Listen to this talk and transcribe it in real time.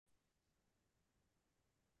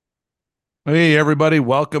Hey, everybody,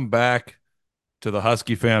 welcome back to the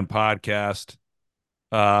Husky Fan Podcast.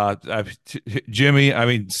 Jimmy, I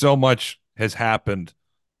mean, so much has happened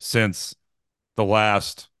since the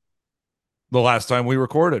last the last time we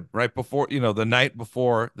recorded, right before, the night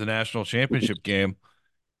before the national championship game,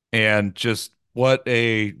 and just what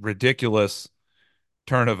a ridiculous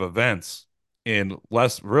turn of events in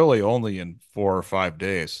really only in 4 or 5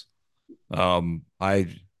 days.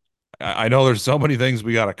 I know there's so many things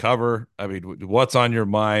we got to cover. I mean, what's on your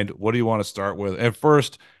mind? What do you want to start with? And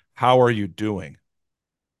first, how are you doing?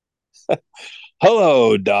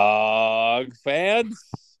 Hello, dog fans.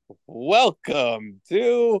 Welcome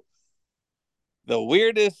to the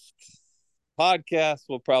weirdest podcast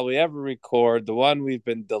we'll probably ever record, the one we've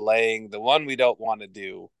been delaying, the one we don't want to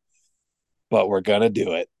do, but we're going to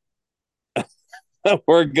do it.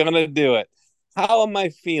 We're going to do it. How am I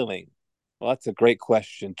feeling? Well, that's a great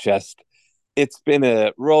question, Chest. It's been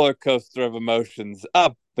a roller coaster of emotions,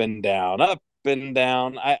 up and down, up and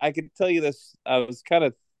down. I can tell you this. I was kind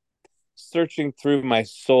of searching through my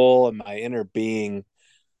soul and my inner being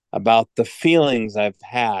about the feelings I've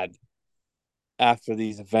had after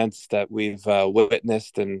these events that we've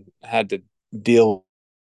witnessed and had to deal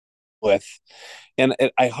with. And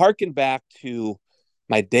I harken back to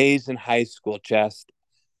my days in high school, Chest.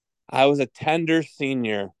 I was a tender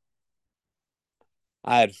senior.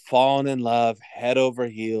 I had fallen in love head over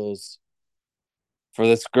heels for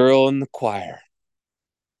this girl in the choir.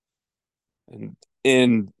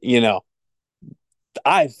 And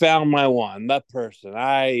I found my one, that person.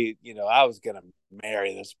 I was going to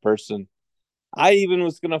marry this person. I even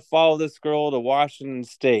was going to follow this girl to Washington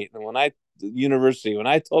State. And when I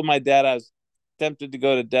told my dad I was tempted to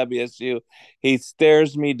go to WSU, he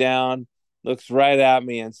stares me down, looks right at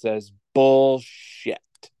me, and says, "Bullshit.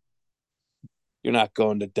 You're not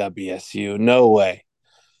going to WSU. No way."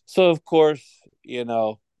 So, of course,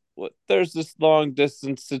 there's this long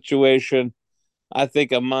distance situation. I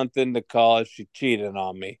think a month into college, she cheated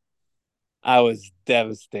on me. I was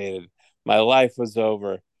devastated. My life was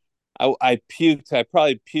over. I puked. I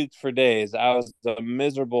probably puked for days. I was a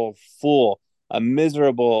miserable fool, a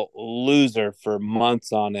miserable loser for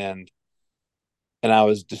months on end. And I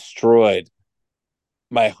was destroyed.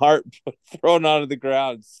 My heart thrown onto the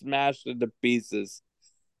ground, smashed into pieces.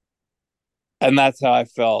 And that's how I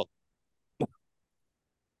felt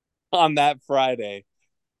on that Friday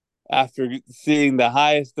after seeing the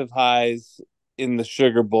highest of highs in the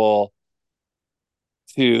Sugar Bowl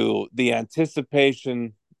to the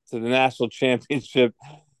anticipation to the national championship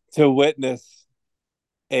to witness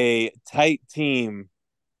a tight team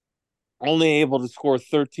only able to score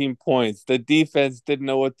 13 points. The defense didn't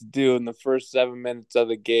know what to do in the first 7 minutes of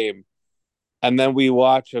the game. And then we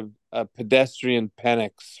watch a pedestrian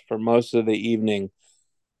panics for most of the evening.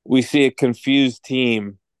 We see a confused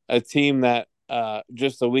team, a team that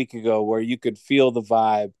just a week ago where you could feel the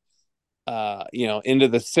vibe, into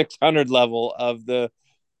the 600 level of the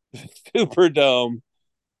Superdome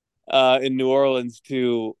in New Orleans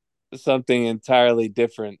to something entirely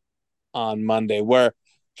different on Monday, where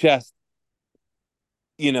just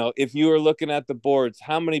if you were looking at the boards,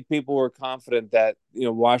 how many people were confident that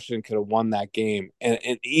Washington could have won that game, and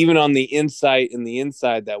even on the inside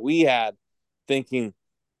that we had, thinking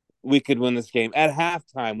we could win this game at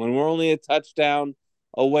halftime when we're only a touchdown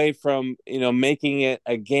away from making it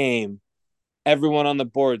a game. Everyone on the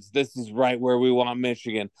boards, this is right where we want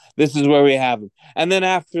Michigan. This is where we have them. And then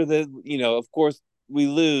after of course, we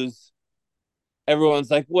lose.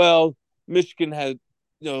 Everyone's like, well, Michigan had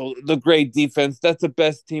the great defense. That's the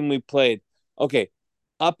best team we played. Okay,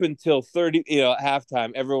 up until 30, at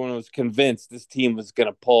halftime, everyone was convinced this team was going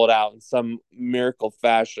to pull it out in some miracle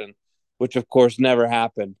fashion, which of course never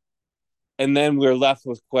happened. And then we are left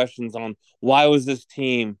with questions on why was this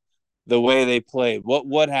team the way they played?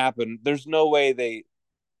 What happened? There's no way they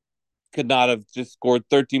could not have just scored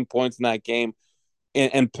 13 points in that game.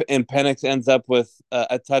 And Penix ends up with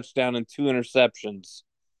a touchdown and two interceptions.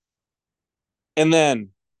 And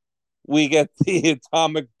then we get the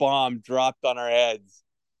atomic bomb dropped on our heads.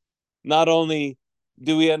 Not only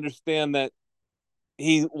do we understand that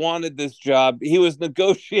he wanted this job, he was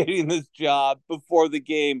negotiating this job before the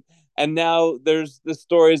game. And now there's the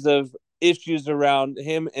stories of issues around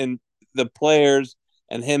him and the players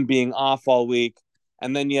and him being off all week.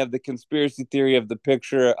 And then you have the conspiracy theory of the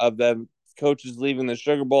picture of the coaches leaving the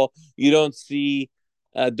Sugar Bowl. You don't see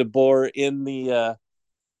Deboar in the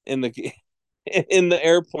in the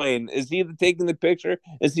airplane. Is he taking the picture?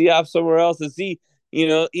 Is he off somewhere else? Is he,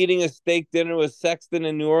 eating a steak dinner with Sexton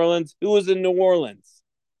in New Orleans? Who was in New Orleans?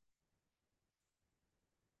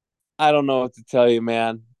 I don't know what to tell you,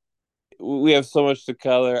 man. we have so much to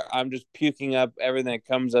color. I'm just puking up everything that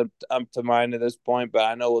comes up to mind at this point, but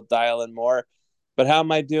I know we'll dial in more. But how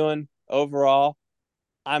am I doing overall?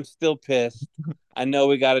 I'm still pissed. I know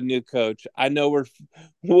we got a new coach. I know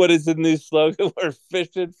what is the new slogan? We're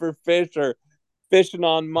fishing for fish or fishing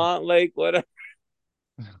on Montlake, whatever.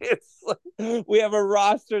 It's like, we have a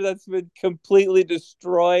roster that's been completely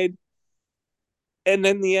destroyed. And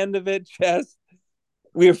then the end of it, just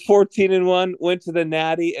we were 14-1, went to the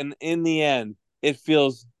Natty, and in the end, it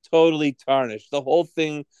feels totally tarnished. The whole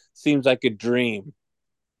thing seems like a dream.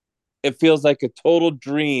 It feels like a total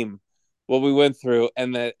dream what we went through,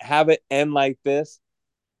 and then have it end like this.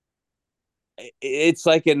 It's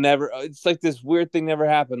like it never. It's like this weird thing never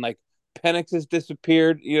happened. Like Penix has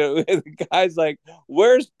disappeared. The guy's like,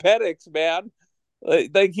 "Where's Penix, man?"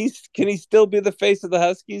 Like he's can he still be the face of the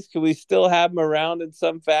Huskies? Can we still have him around in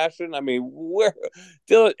some fashion? I mean, where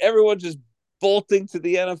still everyone's just bolting to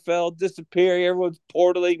the NFL, disappearing. Everyone's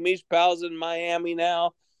portaling. Mish Powell's in Miami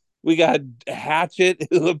now. We got Hatchet,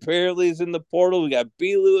 who apparently is in the portal. We got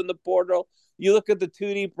Belu in the portal. You look at the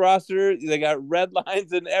two deep roster; they got red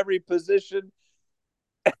lines in every position.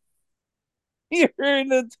 You're in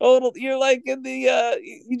the total. You're like in the.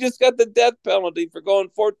 You just got the death penalty for going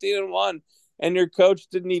 14-1, and your coach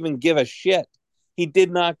didn't even give a shit. He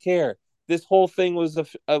did not care. This whole thing was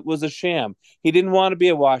a sham. He didn't want to be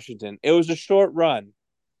at Washington. It was a short run.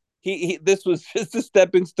 He this was just a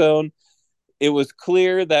stepping stone. It was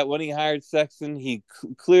clear that when he hired Sexton, he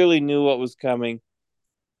clearly knew what was coming,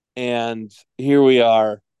 and here we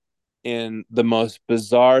are in the most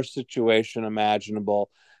bizarre situation imaginable.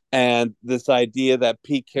 And this idea that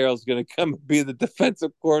Pete Carroll's going to come and be the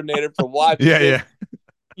defensive coordinator for Yeah, Washington, yeah.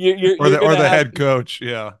 you're going Or to the have head coach.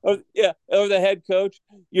 Yeah. or the head coach.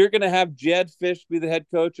 You're going to have Jed Fish be the head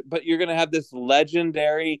coach, but you're going to have this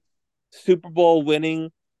legendary Super Bowl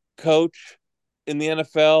winning coach in the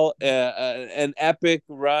NFL, an epic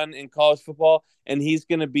run in college football, and he's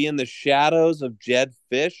going to be in the shadows of Jed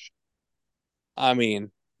Fish. I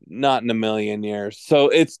mean, not in a million years. So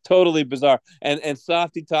it's totally bizarre. And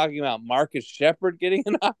Softy talking about Marcus Shepard getting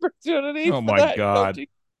an opportunity Oh for my that God. coaching.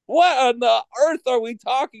 What on the earth are we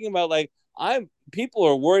talking about? Like, I'm people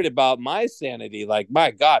are worried about my sanity. Like,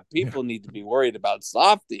 my God, Yeah. people need to be worried about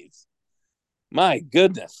softies. My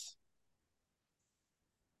goodness.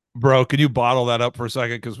 Bro, can you bottle that up for a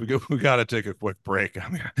second? Because we got to take a quick break. I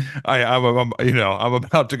mean, I'm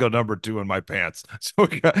about to go number two in my pants. So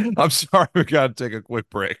I'm sorry, we got to take a quick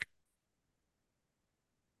break.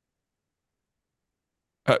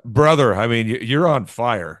 Brother, I mean, you're on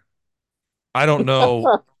fire. I don't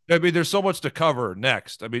know. I mean, there's so much to cover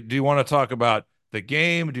next. I mean, do you want to talk about the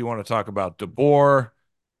game? Do you want to talk about Deboar?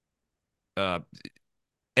 Uh,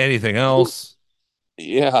 anything else?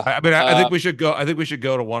 Yeah. I mean, I think we should go. I think we should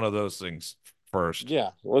go to one of those things first.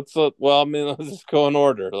 Yeah. Well, I mean, let's just go in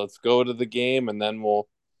order. Let's go to the game and then we'll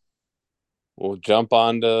jump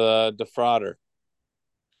on to Defrauder.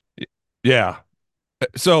 Yeah.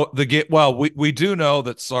 So the game, well, we do know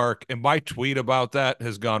that Sark and my tweet about that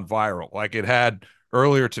has gone viral. Like it had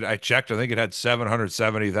earlier today, I checked, I think it had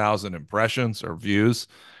 770,000 impressions or views.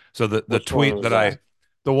 So the Which one tweet was that that?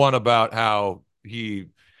 the one about how he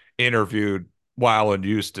interviewed while in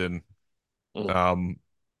Houston, Mm, um,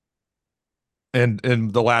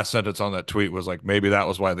 and the last sentence on that tweet was like, maybe that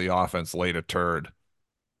was why the offense laid a turd.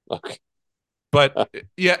 okay. But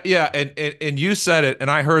yeah, and you said it, and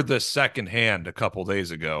I heard this secondhand a couple days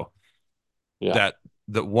ago Yeah.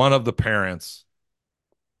 that one of the parents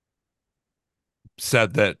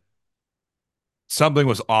said that something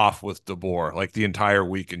was off with DeBoer like the entire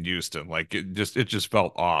week in Houston. Like it just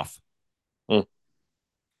felt off. Mm.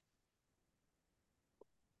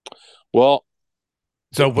 Well,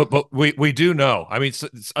 So, but we do know. I mean,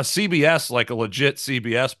 a CBS, like a legit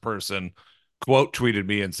CBS person, quote tweeted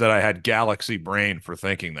me and said I had galaxy brain for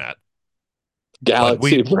thinking that. But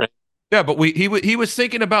Galaxy Brain. yeah, but he was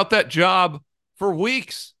thinking about that job for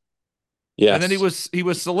weeks. And then Yes. he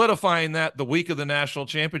was solidifying that the week of the national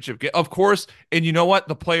championship game. Of course, and you know what?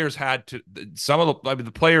 The players had to some of the I mean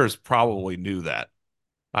the players probably knew that.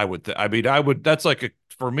 I mean I would that's like a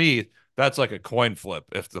for me that's like a coin flip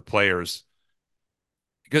if the players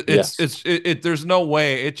Yes. there's no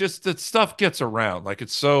way it just that stuff gets around like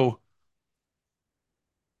it's so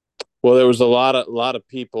Well, there was a lot of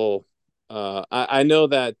people. I know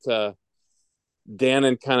that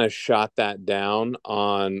Dannon kind of shot that down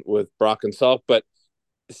on with Brock and Salk, but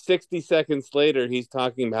 60 seconds later, he's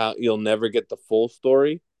talking about you'll never get the full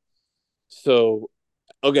story. So,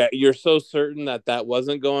 okay, you're so certain that that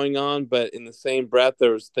wasn't going on, but in the same breath,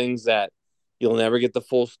 there was things that you'll never get the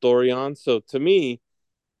full story on. So, to me,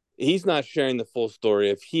 he's not sharing the full story.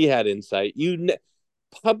 If he had insight,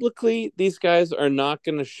 publicly, these guys are not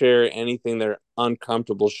going to share anything they're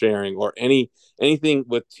uncomfortable sharing, or anything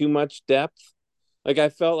with too much depth. Like, I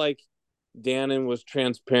felt like Dannon was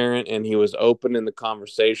transparent and he was open in the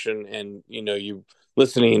conversation, and you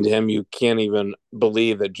listening to him, you can't even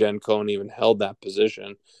believe that Jen Cohen even held that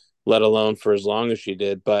position, let alone for as long as she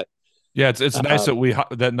did. But Yeah, it's nice um,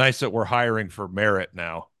 that we're hiring for merit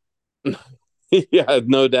now. yeah,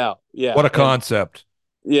 no doubt. What Yeah, a and concept.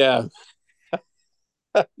 yeah,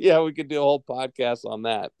 yeah, we could do a whole podcast on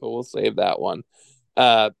that, but we'll save that one.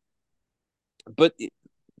 Uh, but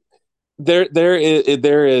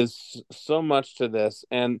there is so much to this,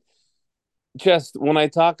 and just when I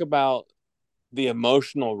talk about the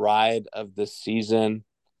emotional ride of this season,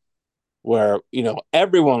 where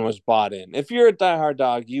everyone was bought in. If you're a diehard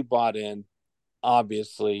dog, you bought in.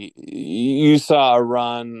 Obviously, you saw a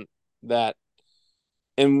run that,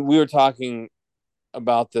 and we were talking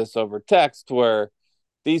about this over text, where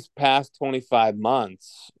these past 25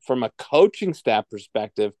 months, from a coaching staff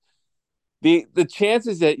perspective, the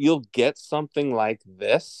chances that you'll get something like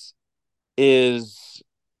this is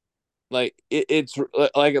like it's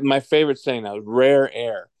like my favorite saying now, rare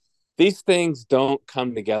air. These things don't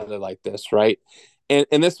come together like this, right? And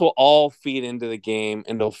this will all feed into the game,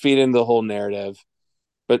 and it'll feed into the whole narrative.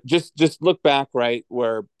 But just look back, right,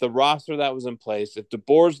 where the roster that was in place. If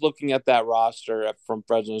DeBoer's looking at that roster from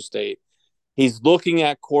Fresno State, he's looking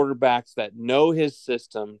at quarterbacks that know his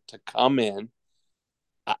system to come in.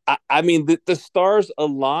 I mean, the stars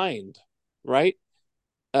aligned, right?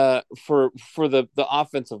 For the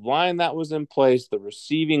offensive line that was in place, the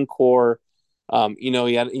receiving core. He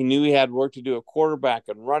knew he had work to do at quarterback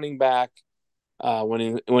and running back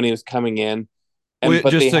when he was coming in, and Well,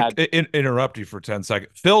 but just they to had interrupt you for 10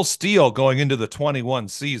 seconds. Phil Steele going into the 21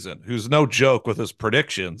 season, who's no joke with his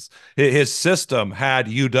predictions, his system had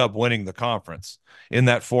UW winning the conference in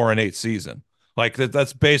that 4-8 season. Like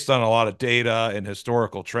that's based on a lot of data and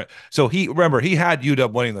historical trend. So he had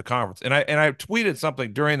UW winning the conference. And I tweeted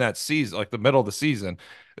something during that season, like the middle of the season.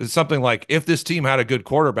 It's something like if this team had a good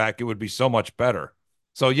quarterback, it would be so much better.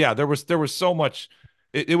 So yeah, there was so much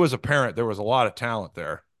it was apparent there was a lot of talent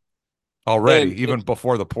there already, and even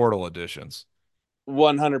before the portal additions.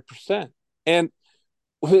 100%. And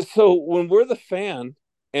so when we're the fan,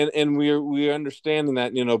 and we're understanding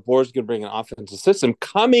that Boer's going to bring an offensive system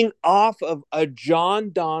coming off of a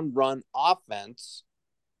John Don run offense,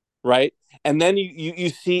 right? And then you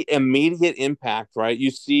see immediate impact, right?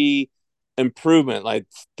 You see improvement, like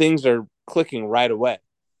things are clicking right away,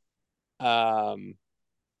 um,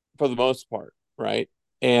 for the most part, right?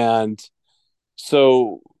 And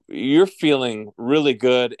so you're feeling really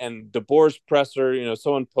good. And Deboar's presser,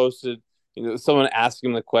 someone posted, someone asked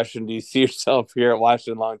him the question, "Do you see yourself here at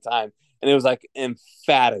Washington a long time?" And it was like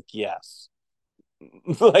emphatic yes,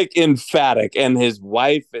 like emphatic. And his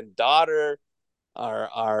wife and daughter,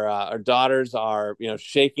 our daughters are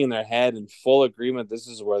shaking their head in full agreement. This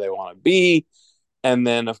is where they want to be. And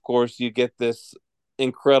then of course you get this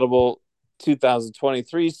incredible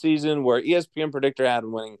 2023 season where ESPN predictor had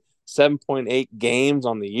him winning 7.8 games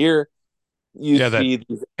on the year. You Yeah, that see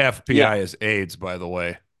these, yeah, FPI is AIDS, by the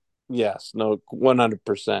way. yes, no,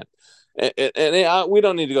 100%. And we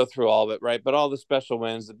don't need to go through all of it, right? But all the special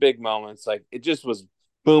wins, the big moments, like it just was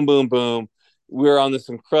boom, boom, boom. We are on this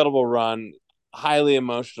incredible run, highly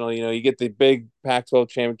emotional. You get the big Pac-12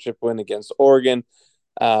 championship win against Oregon.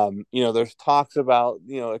 There's talks about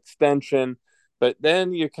extension, but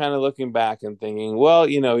then you're kind of looking back and thinking, well,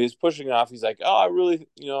 he's pushing off. He's like, oh, I really,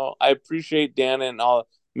 I appreciate Dana and all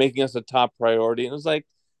making us a top priority. And it's like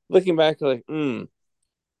looking back, like,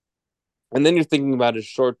 and then you're thinking about his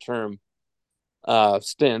short term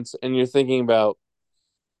stints, and you're thinking about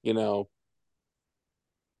you know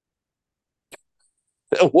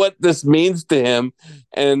what this means to him,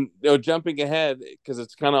 and jumping ahead because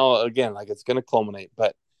it's kind of again like it's going to culminate.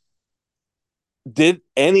 But did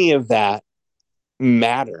any of that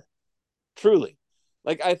matter truly?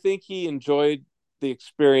 Like, I think he enjoyed the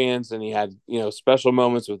experience and he had special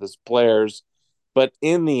moments with his players, but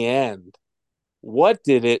in the end, what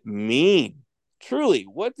did it mean? Truly,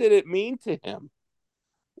 what did it mean to him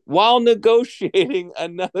while negotiating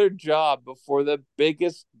another job before the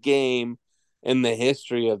biggest game in the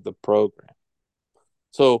history of the program?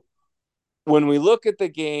 So when we look at the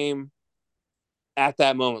game at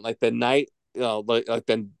that moment, like the night, like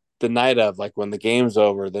the night of, like when the game's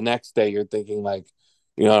over, the next day, you're thinking like,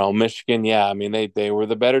 Michigan, yeah, I mean they were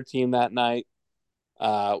the better team that night.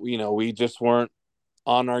 We just weren't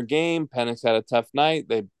on our game. Penix had a tough night.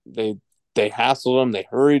 They They hassled him, they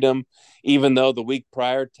hurried him. Even though the week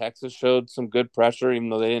prior Texas showed some good pressure, even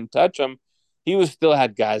though they didn't touch him, he was still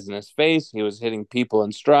had guys in his face. He was hitting people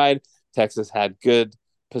in stride. Texas had good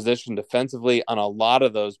position defensively on a lot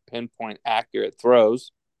of those pinpoint accurate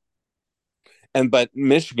throws. And but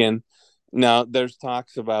Michigan, now there's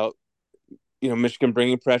talks about Michigan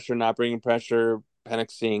bringing pressure, not bringing pressure,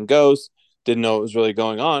 Penix seeing ghosts, didn't know what was really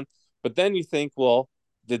going on. But then you think, well,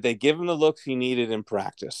 did they give him the looks he needed in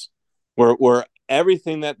practice? Where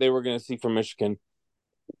everything that they were going to see from Michigan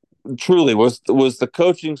truly was the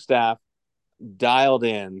coaching staff dialed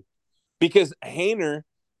in? Because Hayner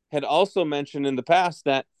had also mentioned in the past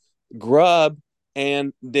that Grubb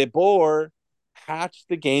and Deboar hatched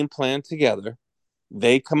the game plan together.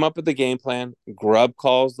 They come up with the game plan. Grubb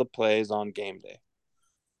calls the plays on game day.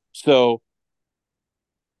 So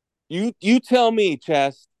you tell me,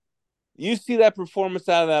 Chess, you see that performance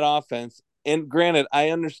out of that offense. And granted, I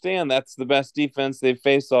understand that's the best defense they've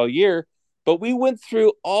faced all year, but we went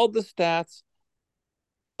through all the stats,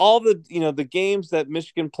 all the games that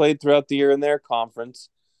Michigan played throughout the year in their conference.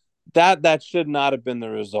 That should not have been the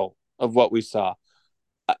result of what we saw.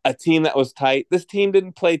 A team that was tight. This team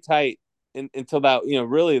didn't play tight until that,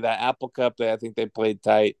 really that Apple Cup. I think they played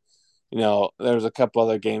tight. There was a couple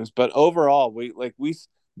other games, but overall,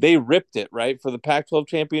 they ripped it right for the Pac-12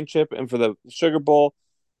 championship and for the Sugar Bowl.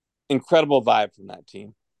 Incredible vibe from that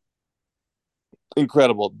team.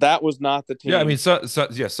 Incredible. That was not the Yeah, I mean, team.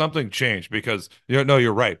 yeah, something changed because no,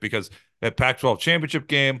 you're right because that Pac-12 championship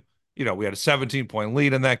game, we had a 17-point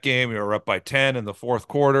lead in that game. We were up by 10 in the fourth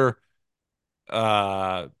quarter.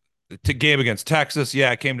 Uh, to game against Texas,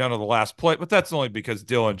 yeah, it came down to the last play, but that's only because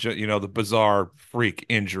Dylan, the bizarre freak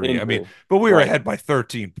injury. I mean, Injury. but we were Right. ahead by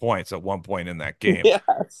 13 points at one point in that game.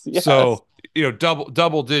 Yes. Yes. So,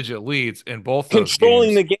 double digit leads in both those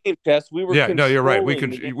Controlling games. the game, Jess. We were Yeah, no, you're right. controlling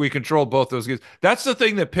the game. We controlled both those games. That's the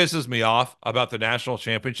thing that pisses me off about the national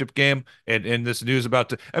championship game and this news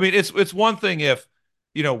about I mean, it's one thing if,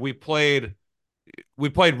 we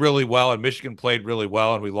played really well and Michigan played really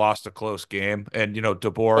well and we lost a close game and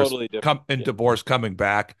Totally different. Yeah. DeBoer's coming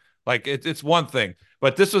back. Like it's one thing.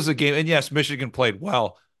 But this was a game, and yes, Michigan played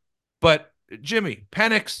well. But Jimmy,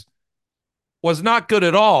 Penix was not good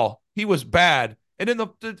at all. He was bad. And in the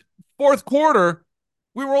fourth quarter,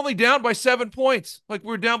 we were only down by 7 points. Like we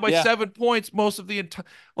were down by Yeah. 7 points most of the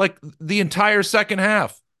entire second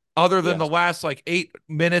half, other than the Yes. last 8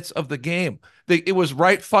 minutes of the game. It was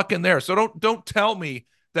right fucking there. So don't tell me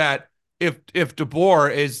that if DeBoer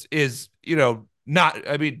is not.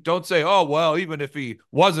 I mean, don't say, oh well, even if he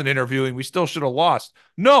wasn't interviewing, we still should have lost.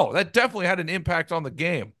 No, that definitely had an impact on the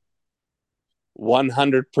game.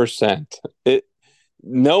 100%.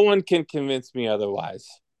 No one can convince me otherwise.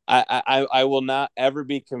 I will not ever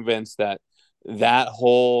be convinced that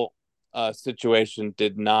whole situation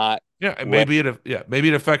did not Yeah, and weigh. maybe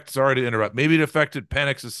it affected. Sorry to interrupt. Maybe it affected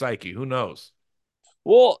Penix's psyche. Who knows?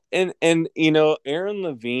 Well, and Aaron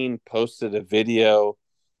Levine posted a video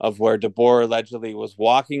of where DeBoer allegedly was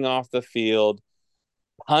walking off the field,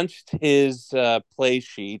 punched his play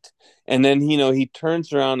sheet, and then he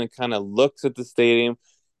turns around and kind of looks at the stadium.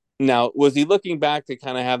 Now, was he looking back to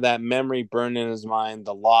kind of have that memory burn in his mind,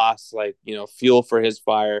 the loss, fuel for his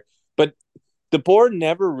fire? But the board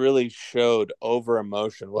never really showed over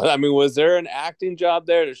emotion. I mean, was there an acting job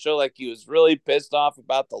there to show like he was really pissed off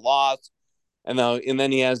about the loss? And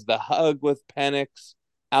then he has the hug with Penix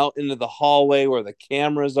out into the hallway where the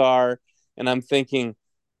cameras are. And I'm thinking,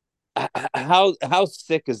 how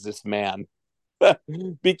sick is this man?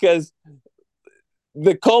 Because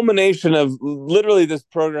the culmination of literally this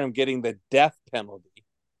program getting the death penalty.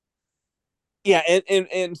 Yeah,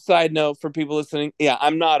 and side note for people listening, yeah,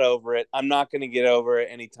 I'm not over it. I'm not going to get over it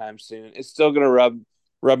anytime soon. It's still going to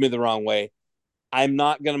rub me the wrong way. I'm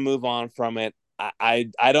not going to move on from it. I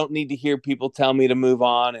don't need to hear people tell me to move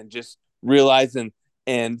on and just realize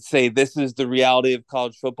and say this is the reality of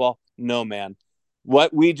college football. No, man.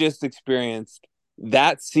 What we just experienced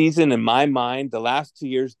that season in my mind, the last 2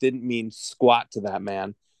 years didn't mean squat to that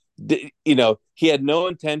man. He had no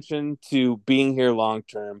intention to being here long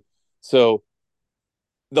term. So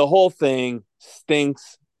the whole thing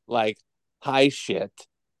stinks like high shit.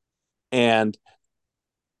 And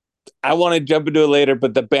I want to jump into it later,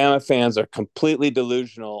 but the Bama fans are completely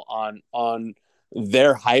delusional on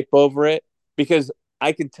their hype over it because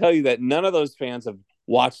I can tell you that none of those fans have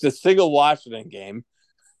watched a single Washington game,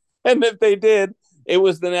 and if they did, it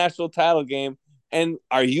was the national title game. And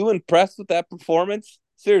are you impressed with that performance?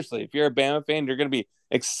 Seriously, if you're a Bama fan, you're going to be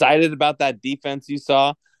excited about that defense you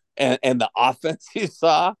saw and the offense you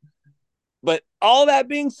saw. But all that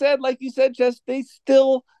being said, like you said, Jess, they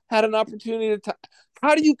still had an opportunity to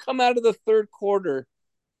how do you come out of the third quarter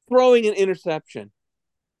throwing an interception?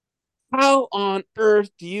 How on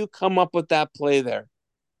earth do you come up with that play there?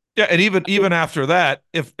 Yeah, and even after that,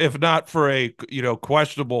 if not for a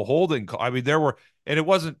questionable holding call, I mean there were, and it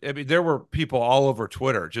wasn't. I mean there were people all over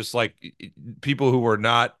Twitter, just like people who were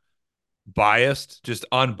not biased, just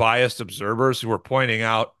unbiased observers who were pointing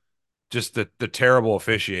out just the terrible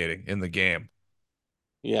officiating in the game.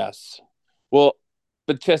 Yes. Well,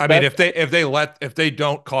 but I just mean, that's if they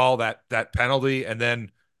don't call that penalty and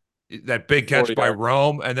then that big catch 40 by yards.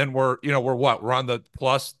 Rome, and then we're what? We're on the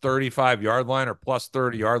plus 35 yard line or plus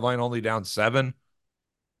 30 yard line, only down seven.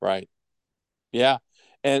 Right. Yeah.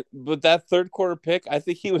 And but that third quarter pick, I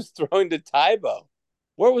think he was throwing to Tybo.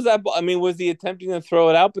 Where was that ball? I mean, was he attempting to throw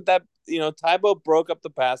it out? But that, Tybo broke up the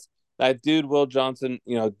pass. That dude, Will Johnson,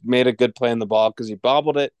 made a good play in the ball because he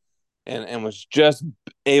bobbled it and was just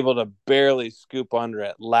able to barely scoop under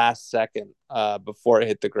it last second before it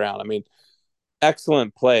hit the ground. I mean,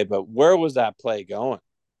 excellent play, but where was that play going?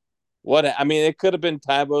 I mean, it could have been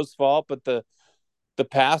Tybo's fault, but the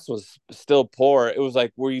pass was still poor. It was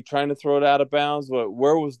like, were you trying to throw it out of bounds?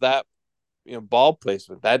 Where was that, ball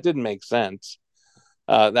placement? That didn't make sense.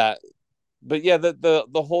 That, but yeah, the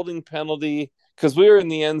holding penalty, because we were in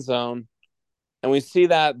the end zone and we see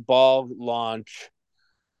that ball launch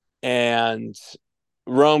and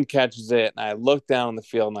Rome catches it, and I look down on the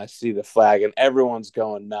field and I see the flag, and everyone's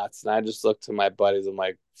going nuts. And I just look to my buddies. I'm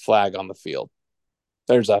like, flag on the field.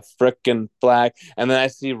 There's a freaking flag. And then I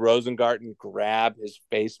see Rosengarten grab his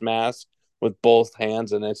face mask with both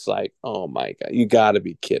hands, and it's like, oh my God, you got to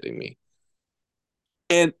be kidding me.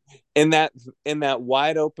 And in that in that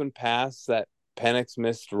wide open pass that Penix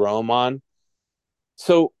missed Rome on.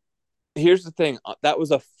 So here's the thing. That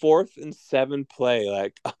was a 4th and 7 play,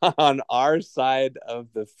 like on our side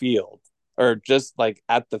of the field, or just like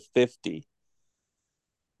at the 50.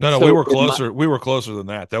 No, no, we So were in my closer. We were closer than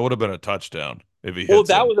that. That would have been a touchdown if he Well, hits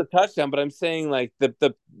that him. was a touchdown, but I'm saying like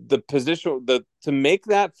the position, the to make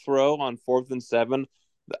that throw on 4th and 7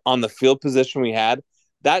 on the field position we had,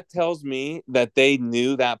 that tells me that they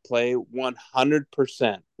knew that play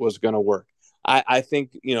 100% was going to work. I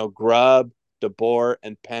think Grubb, Deboar,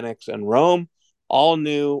 and Penix and Rome all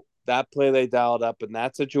knew that play they dialed up in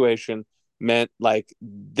that situation meant like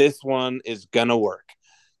this one is gonna work.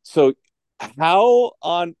 So how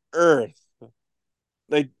on earth,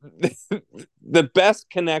 like, the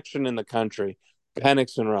best connection in the country,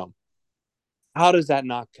 Penix and Rome. How does that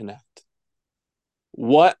not connect?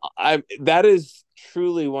 What I That is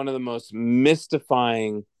truly one of the most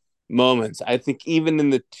mystifying moments. I think even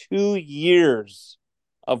in the 2 years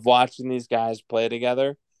of watching these guys play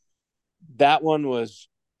together, that one was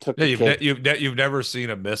took Yeah, the cake. you've never seen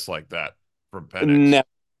a miss like that from Penix. Ne-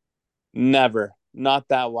 Never, not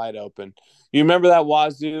that wide open. You remember that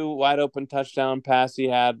Wazoo wide open touchdown pass he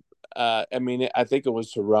had? I mean, I think it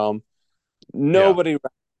was to Rome. Yeah. Nobody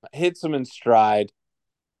hits him in stride.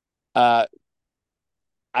 Uh,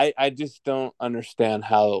 I just don't understand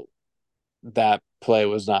how that play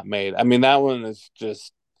was not made. I mean, that one is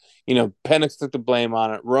just, Penix took the blame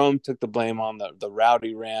on it. Rome took the blame on the route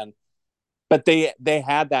he ran, but they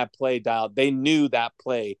had that play dialed. They knew that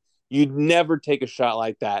play. You'd never take a shot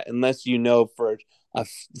like that unless for a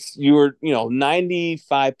you were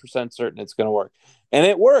 95% certain it's going to work, and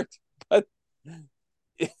it worked. But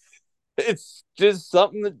it's just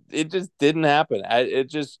something that it just didn't happen. It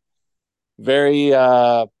just very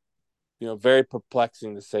very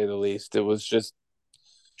perplexing to say the least. It was just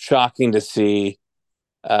shocking to see.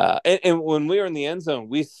 And when we were in the end zone,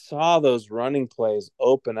 we saw those running plays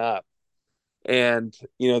open up. And,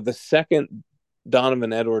 the second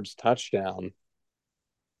Donovan Edwards touchdown,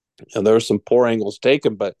 there were some poor angles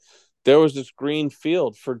taken, but there was this green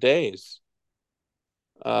field for days.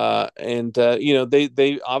 They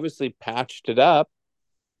obviously patched it up,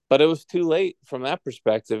 but it was too late from that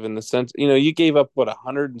perspective in the sense, you gave up,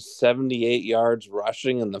 178 yards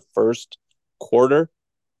rushing in the first quarter.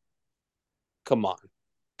 Come on.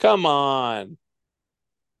 Come on.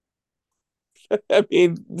 I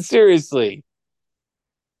mean, seriously.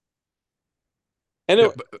 And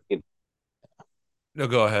Yeah, no,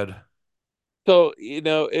 go ahead.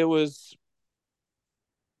 it was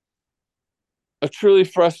a truly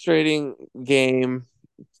frustrating game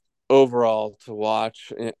overall to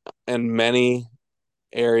watch in many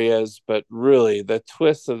areas, but really the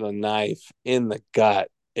twist of the knife in the gut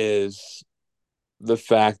is the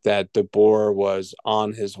fact that Deboar was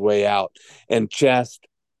on his way out, and just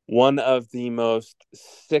one of the most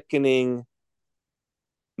sickening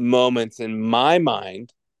moments in my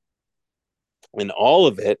mind in all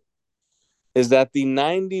of it is that the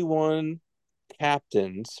 91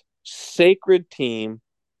 captains, sacred team,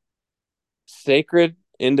 sacred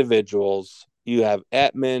individuals, you have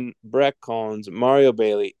Etman, Brett Collins, Mario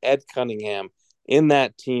Bailey, Ed Cunningham in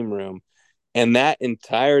that team room. And that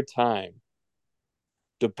entire time,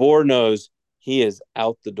 Deboar knows he is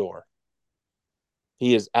out the door.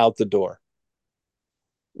 He is out the door.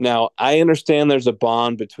 Now, I understand there's a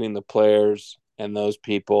bond between the players and those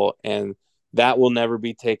people, and that will never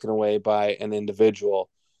be taken away by an individual.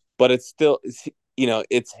 But it's still,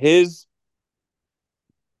 it's his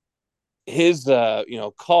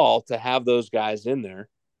call to have those guys in there.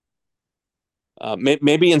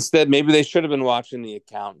 Maybe instead, maybe they should have been watching The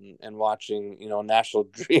Accountant and watching National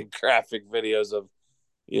Geographic videos of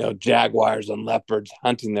jaguars and leopards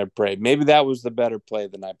hunting their prey. Maybe that was the better play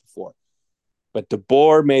the night before. But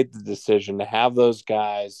DeBoer made the decision to have those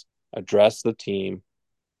guys address the team,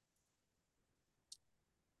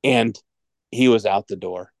 and he was out the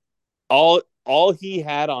door. All he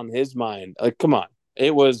had on his mind, like, come on,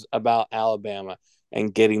 it was about Alabama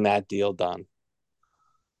and getting that deal done.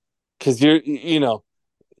 Because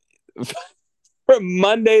from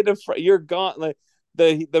Monday to you're gone. Like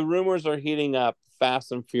the rumors are heating up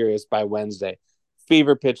fast and furious by Wednesday.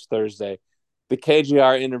 Fever pitch Thursday. The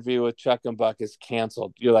KGR interview with Chuck and Buck is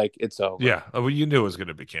canceled. You're like, it's over. Yeah, well, you knew it was going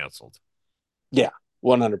to be canceled. Yeah,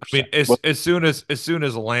 one hundred I mean, percent. as soon as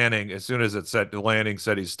it said Lanning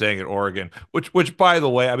said he's staying at Oregon, which by the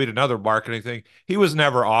way, I mean another marketing thing, he was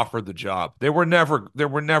never offered the job. They were never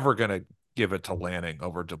going to give it to Lanning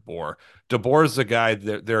over DeBoer. DeBoer's the guy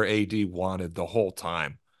that their AD wanted the whole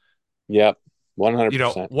time. Yep,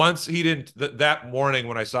 100%. Once he didn't that morning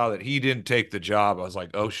when I saw that he didn't take the job, I was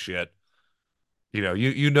like, oh shit.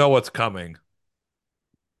 You know what's coming,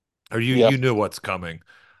 or you Yep. you knew what's coming.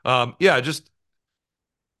 Yeah, just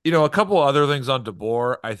a couple other things on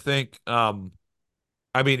DeBoer. I think, I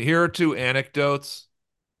mean, here are two anecdotes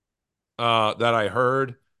that I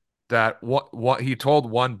heard that what he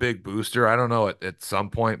told one big booster. I don't know at some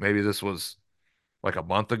point, maybe this was like a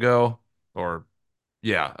month ago, or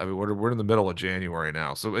yeah. I mean, we're in the middle of January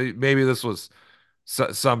now, so maybe this was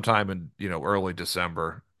sometime in early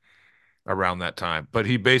December around that time. But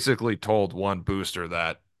he basically told one booster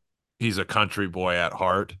that he's a country boy at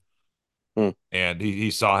heart, Hmm. and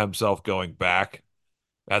he saw himself going back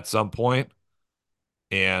at some point.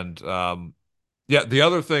 And yeah, the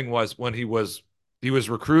other thing was when he was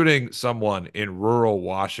recruiting someone in rural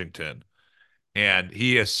Washington, and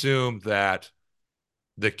he assumed that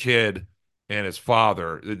the kid and his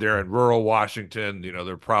father, they're in rural Washington,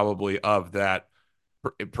 they're probably of that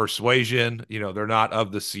persuasion, they're not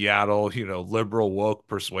of the Seattle, liberal woke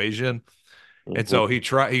persuasion. And so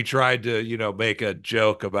Mm-hmm. he tried to, make a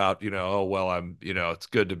joke about, oh well, it's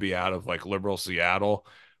good to be out of like liberal Seattle.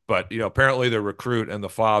 But, apparently the recruit and the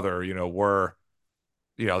father, they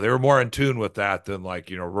were more in tune with that than like,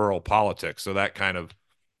 rural politics. So that kind of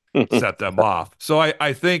set them off. So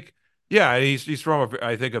I think, yeah, he's from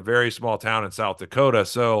I think a very small town in South Dakota.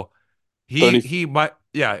 So he 30. he might,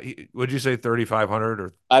 yeah. Would you say 3,500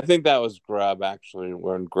 or? I think that was Grubb actually.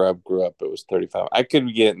 When Grubb grew up, it was 35. I could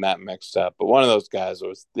be getting that mixed up, but one of those guys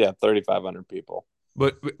was 3,500 people.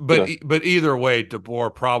 But You but know, but either way,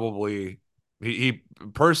 DeBoer probably he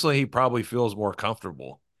personally he probably feels more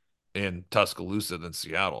comfortable in Tuscaloosa than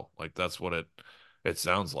Seattle. Like that's what it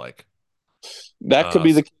sounds like. that could Uh,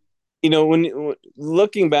 be the when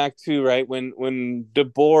looking back to right when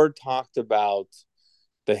DeBoer talked about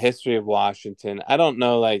the history of Washington, I don't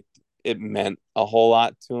know like it meant a whole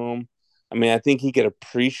lot to him. I mean, I think he could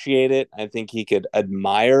appreciate it. I think he could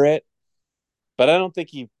admire it, but I don't think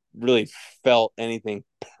he really felt anything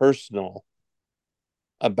personal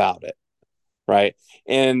about it, right?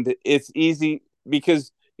 And it's easy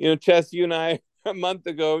because Chess, you and I a month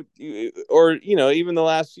ago, or even the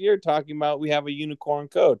last year, talking about we have a unicorn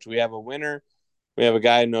coach, we have a winner, we have a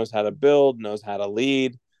guy who knows how to build, knows how to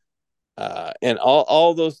lead, and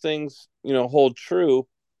all those things hold true.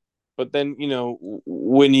 But then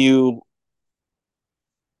when you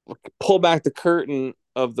pull back the curtain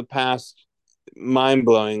of the past mind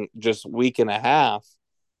blowing just week and a half,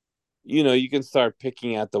 you can start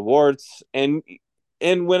picking at the warts. And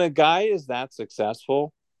when a guy is that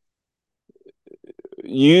successful,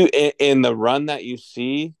 you in the run that you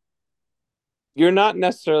see, you're not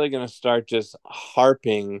necessarily going to start just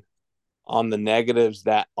harping on the negatives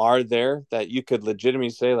that are there that you could legitimately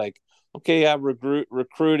say like, okay, yeah,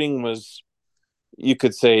 recruiting was, you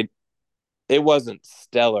could say it wasn't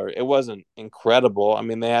stellar, it wasn't incredible. I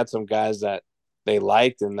mean, they had some guys that they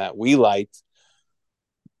liked and that we liked,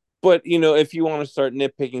 but if you want to start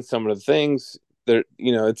nitpicking some of the things, there,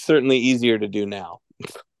 it's certainly easier to do now.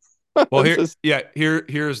 Well, It's just,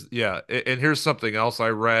 here's and here's something else I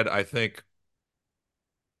read. I think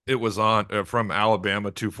it was on from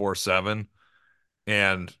Alabama 247,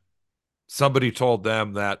 and somebody told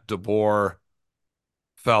them that Deboar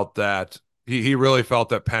felt that he really felt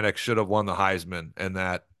that Penix should have won the Heisman, and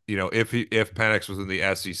that if Penix was in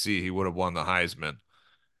the SEC, he would have won the Heisman,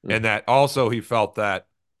 and that also he felt that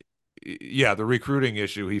the recruiting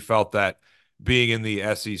issue. He felt that being in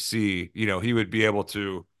the SEC, he would be able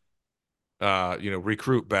to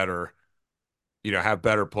recruit better, have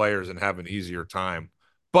better players and have an easier time.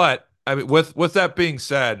 But I mean, with that being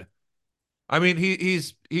said, I mean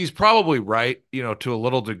he's probably right, to a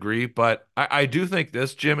little degree. But I do think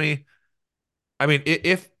this, Jimmy. I mean,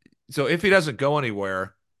 if he doesn't go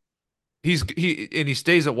anywhere, he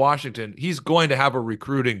stays at Washington, he's going to have a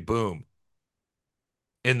recruiting boom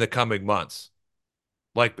in the coming months.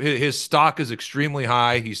 Like his stock is extremely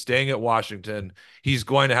high. He's staying at Washington. He's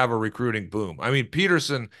going to have a recruiting boom. I mean,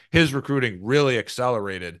 Peterson, his recruiting really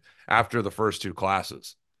accelerated after the first two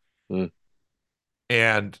classes. mm,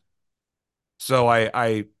 And so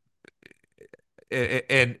and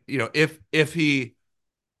if he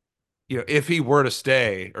were to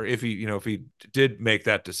stay, or if he did make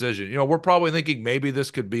that decision, we're probably thinking maybe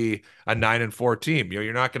this could be a 9-4 team.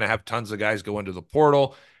 You're not going to have tons of guys go into the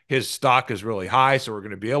portal. His stock is really high, so we're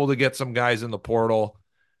going to be able to get some guys in the portal.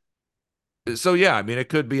 So yeah, I mean, it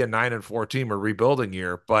could be a 9-4 team or rebuilding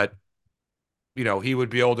year, but he would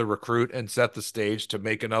be able to recruit and set the stage to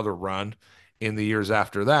make another run in the years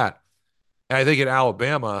after that. And I think in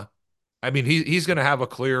Alabama, I mean, he's going to have a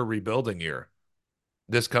clear rebuilding year.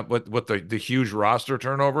 With the huge roster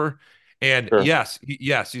turnover, and sure. yes,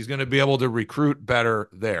 he's going to be able to recruit better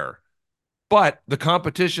there. But the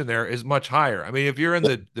competition there is much higher. I mean, if you're in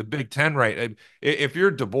the Big Ten, right? If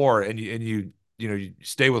you're DeBoer and you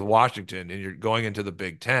stay with Washington and you're going into the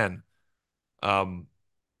Big Ten, um,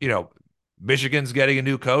 you know, Michigan's getting a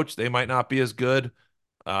new coach. They might not be as good.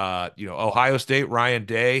 Ohio State, Ryan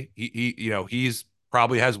Day, he's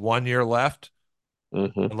probably has 1 year left Hmm.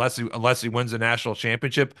 unless he wins a national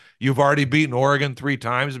championship. You've already beaten Oregon 3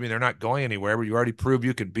 times. I mean, they're not going anywhere, but you already proved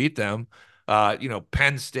you could beat them.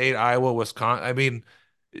 Penn State, Iowa, Wisconsin. I mean,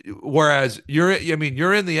 whereas you're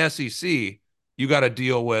in the SEC, you got to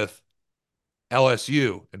deal with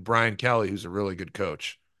LSU and Brian Kelly, who's a really good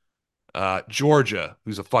coach. Georgia,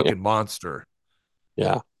 who's a Yeah. fucking monster.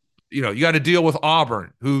 Yeah. You got to deal with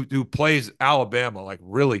Auburn, who plays Alabama like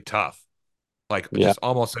really tough, like Yeah. just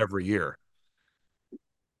almost every year.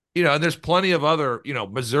 And there's plenty of other,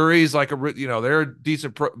 Missouri's like they're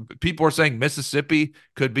decent. People are saying Mississippi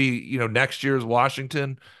could be, next year's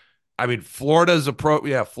Washington. I mean, Florida's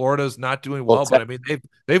yeah, Florida's not doing Well, well, but I mean,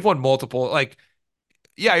 they've won multiple. Like,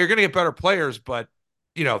 yeah, you're gonna get better players, but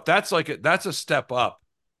that's a step up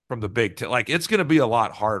from the Big Ten. Like, it's gonna be a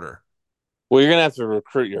lot harder. you're gonna have to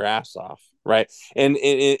recruit your ass off, right? And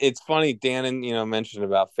it's funny, Dannon, mentioned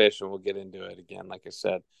about Fish, and we'll get into it again, like I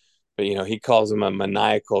said. But he calls him a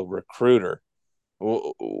maniacal recruiter.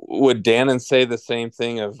 Would Dannon say the same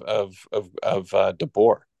thing of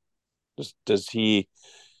DeBoer? Does he?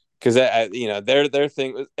 Because their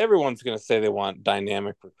thing. Everyone's going to say they want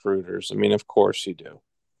dynamic recruiters. I mean, of course you do.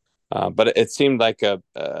 But it seemed like a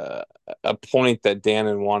point that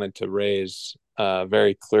Dannon wanted to raise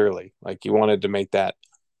very clearly. Like he wanted to make that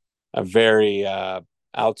a very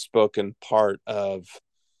outspoken part of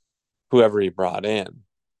whoever he brought in.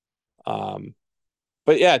 Um,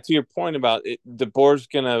 but yeah, to your point about it, DeBoer's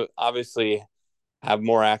going to obviously have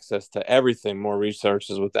more access to everything, more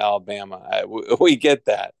resources with Alabama. We get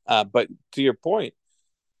that. But to your point,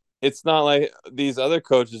 it's not like these other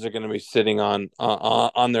coaches are going to be sitting on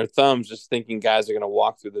their thumbs just thinking guys are going to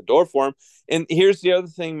walk through the door for them. And here's the other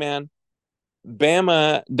thing, man.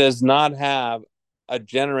 Bama does not have a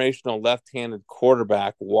generational left-handed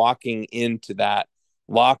quarterback walking into that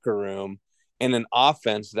locker room in an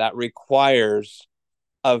offense that requires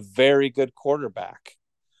a very good quarterback,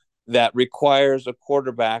 that requires a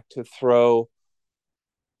quarterback to throw.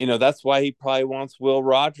 That's why he probably wants Will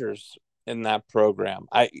Rogers in that program.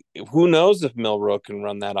 Who knows if Milroe can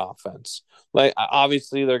run that offense? Like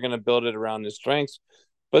obviously they're going to build it around his strengths,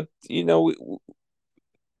 but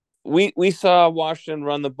we saw Washington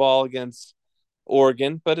run the ball against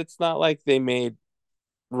Oregon, but it's not like they made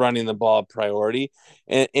running the ball a priority.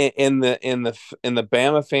 And the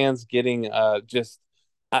Bama fans getting just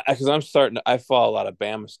because I follow a lot of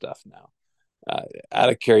Bama stuff now. Out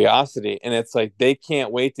of curiosity, and it's like they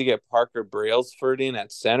can't wait to get Parker Brailsford in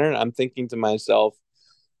at center. And I'm thinking to myself,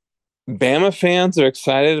 Bama fans are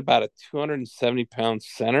excited about a 270-pound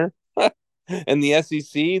center. and the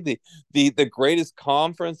SEC, the greatest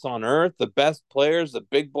conference on earth, the best players, the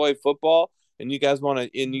big boy football, and you guys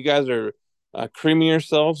are creaming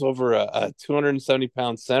yourselves over a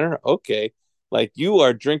 270-pound center. Okay, like you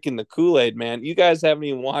are drinking the Kool-Aid, man. You guys haven't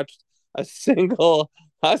even watched a single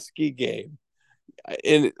Husky game.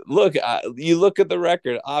 And look, you look at the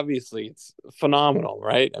record. Obviously, it's phenomenal,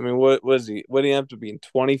 right? I mean, what was he? What did he have to be in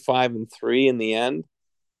 25-3 in the end?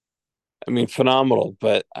 I mean, phenomenal.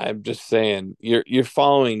 But I'm just saying, you're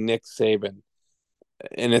following Nick Saban,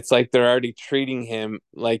 and it's like they're already treating him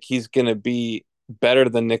like he's gonna be better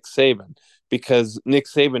than Nick Saban because Nick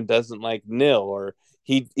Saban doesn't like nil or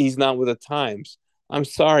he's not with the times. I'm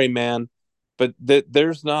sorry, man, but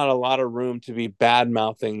there's not a lot of room to be bad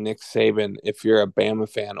mouthing Nick Saban if you're a Bama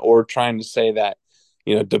fan or trying to say that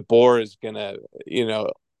Deboar is gonna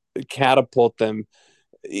catapult them.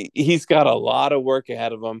 He's got a lot of work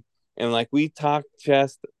ahead of him, and like we talked,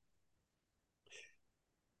 Chess,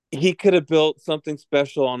 he could have built something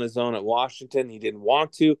special on his own at Washington. He didn't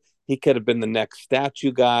want to. He could have been the next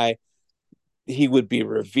statue guy. He would be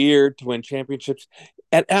revered to win championships.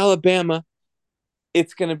 At Alabama,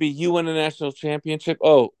 it's going to be you win a national championship.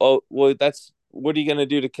 Well, that's what are you going to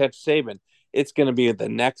do to catch Saban? It's going to be the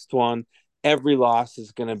next one. Every loss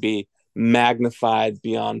is going to be magnified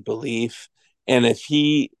beyond belief. And if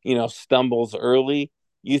he, stumbles early,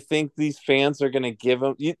 you think these fans are going to give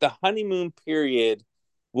him the honeymoon period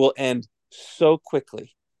will end so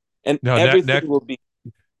quickly, and No, everything will be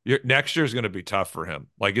next year is going to be tough for him.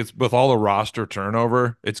 Like it's with all the roster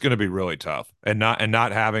turnover, it's going to be really tough. And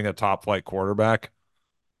not having a top flight quarterback,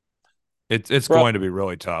 it's bro. going to be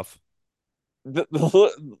really tough.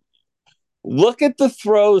 Look at the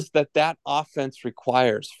throws that offense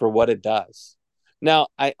requires for what it does. Now,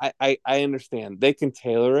 I understand they can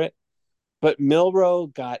tailor it, but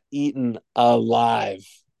Milrow got eaten alive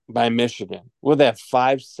by Michigan. Will they have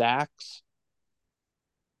 5 sacks?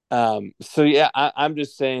 So yeah, I'm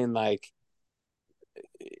just saying, like,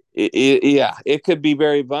 yeah, it could be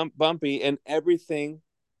very bumpy, and everything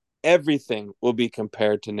will be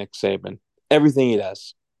compared to Nick Saban. Everything he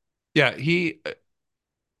does. Yeah, he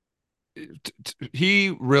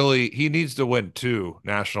needs to win 2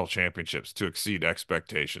 national championships to exceed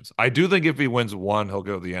expectations. I do think if he wins one, he'll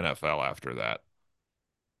go to the NFL after that.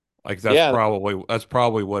 Like Yeah, that's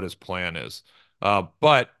probably what his plan is.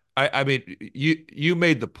 But I mean, you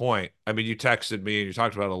made the point. I mean, you texted me and you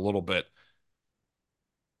talked about it a little bit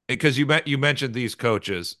because you mentioned these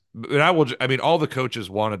coaches, and I mean, all the coaches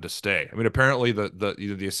wanted to stay. I mean, apparently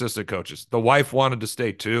the assistant coaches, the wife wanted to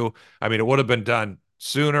stay too. I mean, it would have been done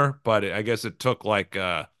sooner, but I guess it took like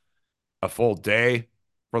a full day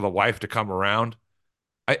for the wife to come around.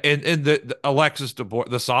 And the Alexis Deboar,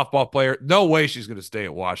 the softball player, no way she's going to stay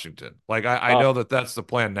at Washington. Like I uh, know that that's the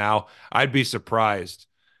plan now. I'd be surprised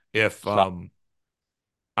if so,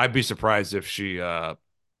 I'd be surprised if she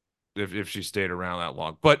stayed around that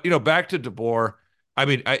long. But back to DeBoer. I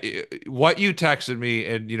mean, what you texted me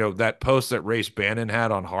and that post that Race Bannon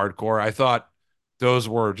had on Hardcore, I thought those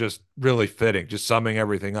were just really fitting, just summing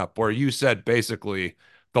everything up. Where you said basically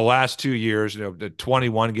the last 2 years, the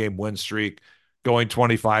 21 game win streak, going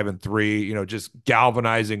 25-3, just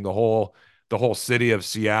galvanizing the whole city of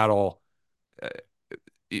Seattle, uh,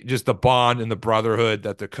 just the bond and the brotherhood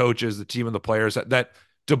that the coaches, the team, and the players that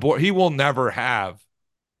DeBoer he will never have,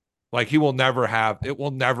 it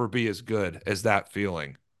will never be as good as that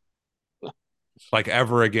feeling, like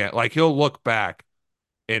ever again. Like he'll look back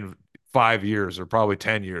in 5 years or probably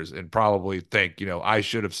 10 years and probably think, I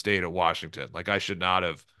should have stayed at Washington. Like I should not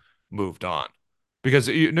have moved on because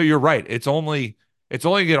you're right. It's only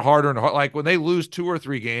get harder and harder. Like when they lose 2 or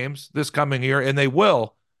 3 games this coming year, and they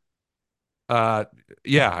will, uh,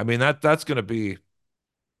 yeah, I mean that's going to be,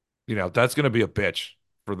 that's going to be a bitch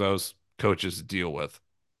for those coaches to deal with.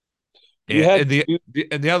 you And, had and the, two.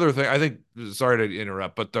 the and the other thing, I think, sorry to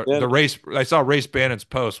interrupt, but the Yeah, the race, I saw Race Bannon's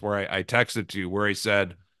post where I texted to you where he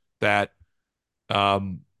said that,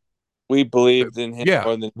 um, we believed in him yeah,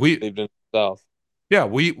 more than he we believed in himself. yeah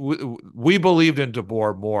we believed in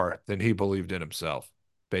DeBoer more than he believed in himself,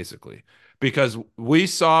 basically, because we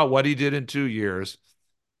saw what he did in 2 years,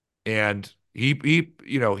 and he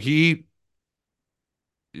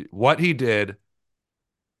what he did,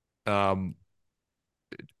 um,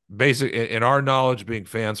 basic in our knowledge, being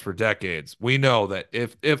fans for decades, we know that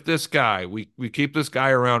if this guy, we keep this guy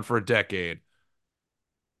around for a decade,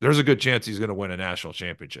 there's a good chance he's going to win a national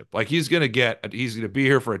championship. Like he's going to be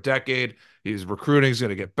here for a decade. His recruiting is going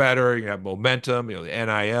to get better. You have momentum, the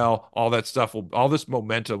NIL, all that stuff all this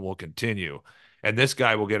momentum will continue, and this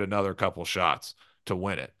guy will get another couple shots to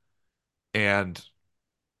win it. And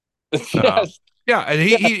Uh, Yes, yeah, and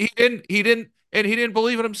yeah, he didn't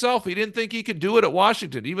believe in himself. He didn't think he could do it at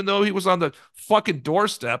Washington, even though he was on the fucking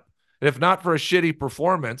doorstep. And if not for a shitty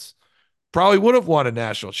performance, probably would have won a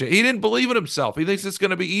national championship. He didn't believe in himself. He thinks it's going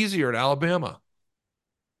to be easier at Alabama.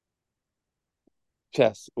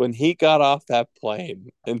 Chess. When he got off that plane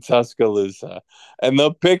in Tuscaloosa, and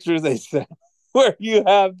the pictures they sent, where you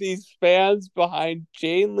have these fans behind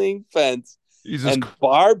chain link fence He's just and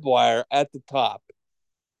barbed wire at the top.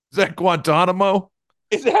 is that Guantanamo?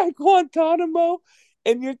 Is that Guantanamo?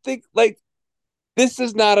 And you're thinking, like, this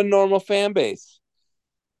is not a normal fan base.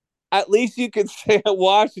 At least you can say at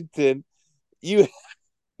Washington, you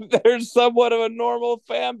there's somewhat of a normal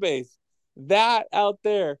fan base. That out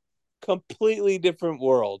there, completely different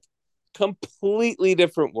world. Completely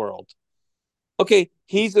different world. Okay,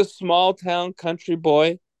 he's a small town country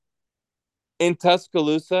boy in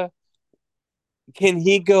Tuscaloosa. Can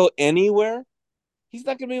he go anywhere? He's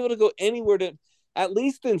not going to be able to go anywhere to, at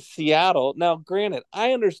least in Seattle. Now, granted,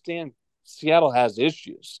 I understand Seattle has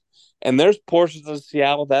issues, and there's portions of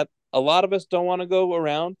Seattle that a lot of us don't want to go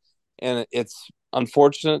around, and it's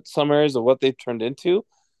unfortunate some areas of what they've turned into.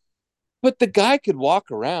 But the guy could walk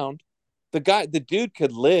around. The dude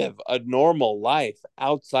could live a normal life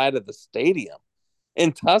outside of the stadium.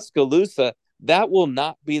 In Tuscaloosa, that will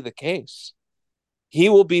not be the case. He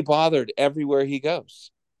will be bothered everywhere he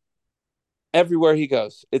goes. Everywhere he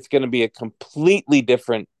goes, it's going to be a completely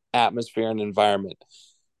different atmosphere and environment.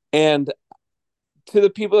 And to the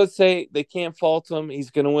people that say they can't fault him, he's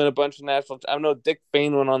going to win a bunch of national. I know Dick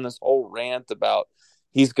Fain went on this whole rant about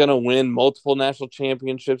he's going to win multiple national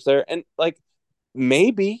championships there, and like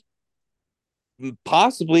maybe,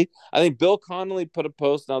 possibly. I think Bill Connolly put a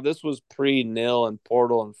post. Now this was pre-nil and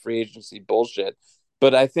portal and free agency bullshit,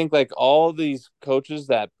 but I think like all these coaches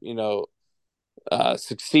that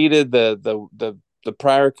succeeded the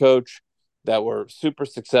prior coach that were super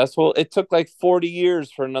successful. It took like 40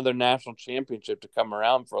 years for another national championship to come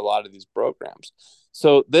around for a lot of these programs.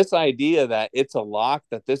 So this idea that it's a lock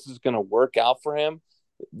that this is going to work out for him,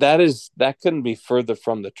 that couldn't be further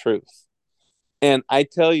from the truth. And I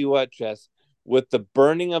tell you what, Jess, with the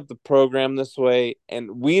burning of the program this way,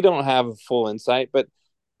 and we don't have a full insight, but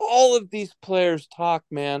all of these players talk,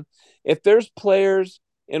 man. If there's players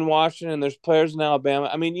in Washington, there's players in Alabama.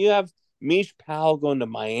 I mean, you have Mish Powell going to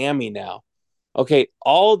Miami now. Okay,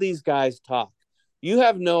 all these guys talk. You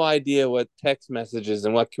have no idea what text messages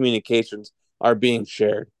and what communications are being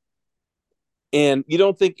shared. And you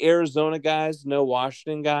don't think Arizona guys know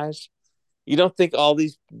Washington guys? You don't think all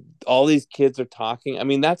these kids are talking? I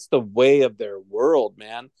mean, that's the way of their world,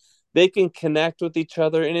 man. They can connect with each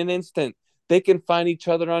other in an instant. They can find each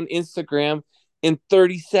other on Instagram in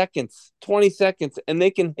 30 seconds, 20 seconds, and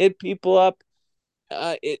they can hit people up,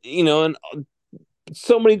 in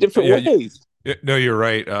so many different Yeah, ways. no, you're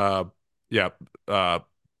right. Yeah, uh,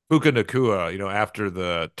 Puka Nakua, after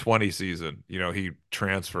the 20 season, he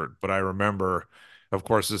transferred. But I remember, of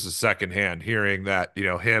course, this is secondhand hearing that,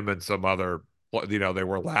 him and some other, they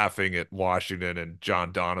were laughing at Washington and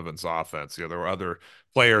John Donovan's offense. There were other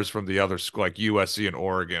players from the other school, like USC and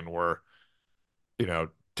Oregon, were,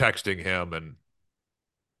 texting him and,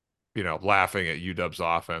 laughing at UW's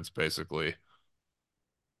offense, basically.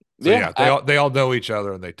 So Yeah, yeah, they all know each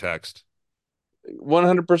other and they text.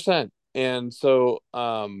 100%. And so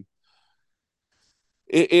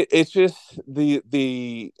it's just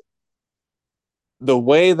the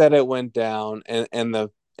way that it went down, and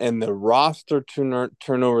the roster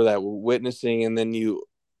turnover that we're witnessing. And then you,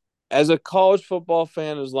 as a college football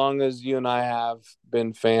fan, as long as you and I have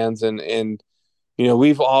been fans, and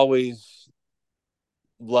we've always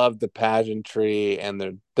loved the pageantry and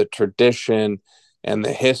the tradition and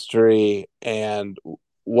the history and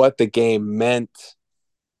what the game meant.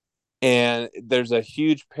 And there's a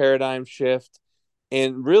huge paradigm shift.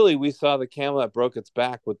 And really, we saw the camel that broke its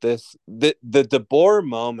back with this. The Deboar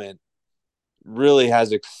moment really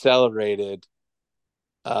has accelerated.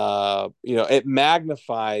 It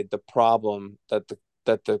magnified the problem that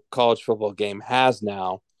the college football game has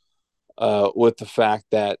now, with the fact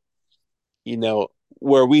that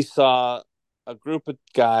where we saw a group of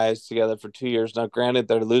guys together for 2 years. Now, granted,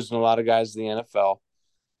 they're losing a lot of guys to the NFL.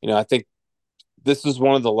 I think this is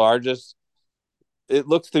one of the largest. It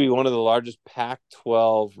looks to be one of the largest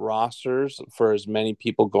Pac-12 rosters for as many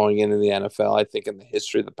people going into the NFL. I think in the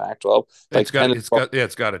history of the Pac-12, It's like 10 got to it's 12. got yeah,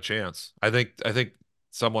 it's got a chance. I think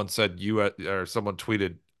someone said or someone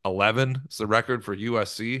tweeted 11 is the record for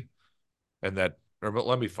USC and that but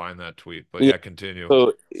let me find that tweet. But Yeah. yeah, continue.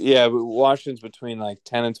 So yeah, Washington's between like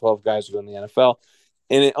 10 and 12 guys who go in the NFL,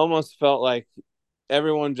 and it almost felt like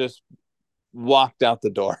everyone just walked out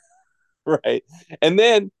the door. right. And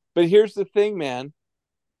then, but here's the thing, man,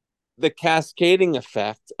 the cascading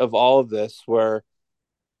effect of all of this, where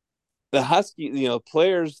the Husky,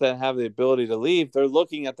 players that have the ability to leave, they're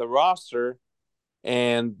looking at the roster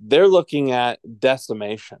and they're looking at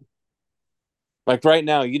decimation. Like right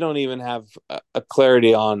now, you don't even have a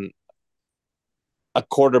clarity on a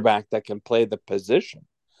quarterback that can play the position.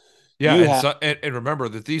 Yeah, You have, and remember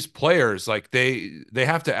that these players like they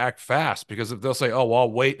have to act fast because if they'll say, "Oh, well,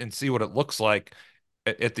 I'll wait and see what it looks like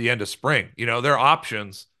at the end of spring." Their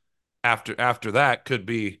options after that could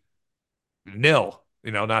be nil,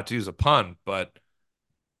 not to use a pun, but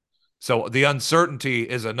so the uncertainty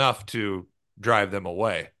is enough to drive them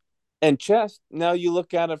away. and chess. Now you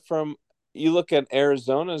look at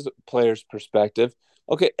Arizona's players' perspective.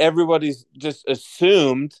 Okay, everybody's just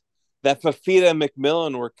assumed that Fafita and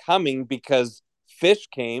McMillan were coming because Fish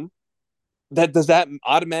came. That does that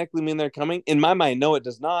automatically mean they're coming? In my mind, no, it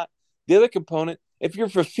does not. The other component, if you're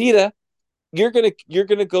Fafita, you're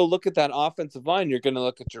gonna go look at that offensive line. You're gonna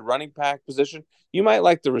look at your running back position. You might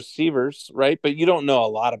like the receivers, right? But you don't know a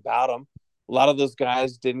lot about them. A lot of those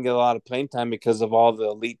guys didn't get a lot of playing time because of all the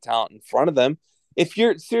elite talent in front of them. If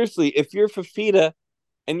you're Fafita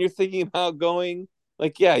and you're thinking about going,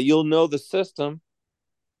 like, yeah, you'll know the system,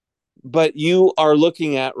 but you are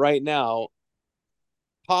looking at right now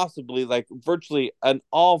possibly like virtually an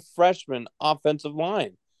all freshman offensive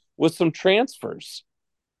line with some transfers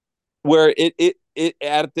where it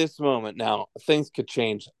at this moment now things could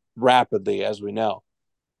change rapidly as we know,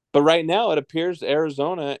 but right now it appears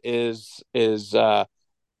Arizona is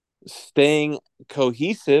staying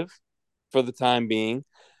cohesive for the time being,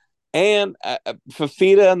 and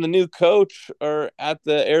Fafita and the new coach are at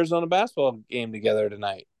the Arizona basketball game together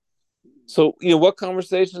tonight. So what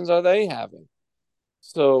conversations are they having?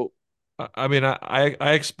 So I mean, I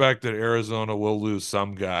expect that Arizona will lose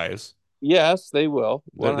some guys. yes, they will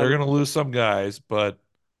They're 100. going to lose some guys, but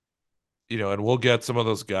and we'll get some of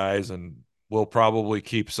those guys, and we'll probably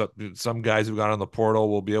keep some guys who got on the portal.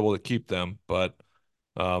 We'll be able to keep them, but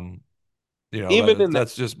um, Even in that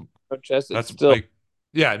that's just chess, it's that's still like,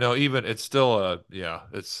 yeah, no, even it's still yeah,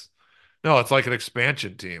 it's no, it's like an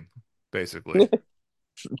expansion team, basically.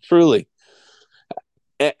 truly.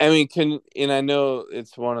 I mean, and I know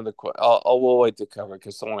it's one of the. We'll wait to cover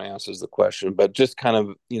because someone answers the question, but just kind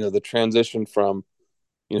of the transition from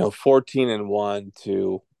 14-1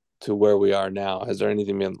 to where we are now. Has there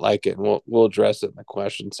anything been like it? And we'll address it in the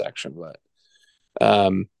question section, but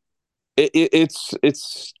um,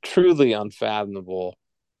 it's truly unfathomable,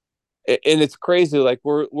 and it's crazy. Like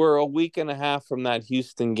we're a week and a half from that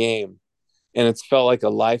Houston game, and it's felt like a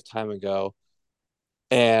lifetime ago,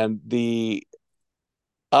 and the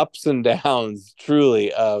ups and downs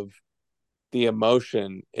truly of the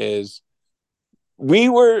emotion is we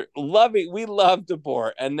loved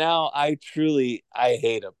Deboar, and now I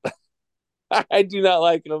hate him. I do not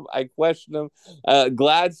like him. I question him.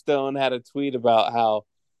 Gladstone had a tweet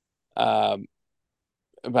um,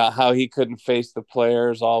 about how he couldn't face the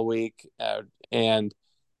players all week, and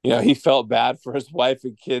he felt bad for his wife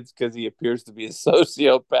and kids because he appears to be a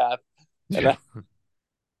sociopath, and, Yeah.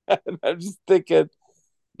 and I'm just thinking,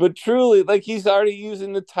 but truly, like he's already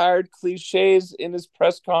using the tired cliches in his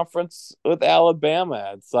press conference with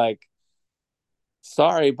Alabama. It's like,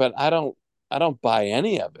 sorry, but I don't buy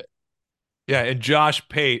any of it. Yeah, and Josh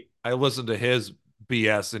Pate, I listened to his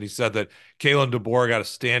BS, and he said that Kalen DeBoer got a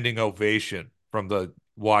standing ovation from the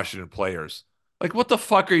Washington players. Like, what the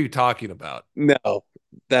fuck are you talking about? No,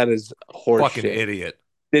 that is Fucking horseshit. idiot.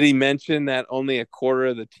 Did he mention that only a quarter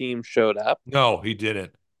of the team showed up? No, he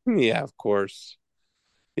didn't. Yeah, of course.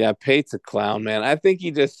 Yeah, Pate's a clown, man. I think he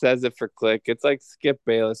just says it for click. It's like Skip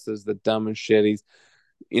Bayless is the dumbest shit. He's,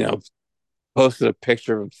 you know, posted a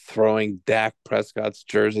picture of him throwing Dak Prescott's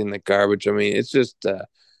jersey in the garbage. I mean, it's just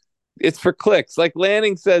it's for clicks. Like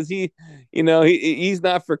Lanning says he's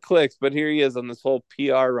not for clicks, but here he is on this whole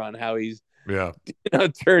PR run, how he's Yeah.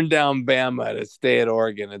 turned down Bama to stay at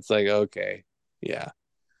Oregon. It's like, okay, yeah,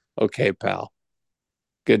 okay, pal.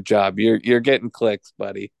 Good job. You're getting clicks,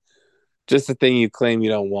 buddy. Just the thing you claim you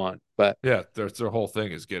don't want. But Yeah, their whole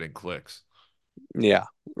thing is getting clicks. yeah,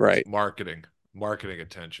 It's right. marketing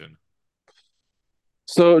attention.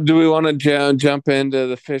 So do we want to jump into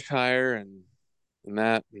the fish hire and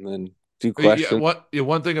that and then do Yeah, questions?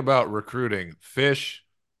 one thing about recruiting, Fish,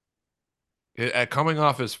 at coming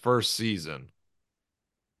off his first season,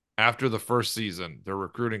 after the first season, their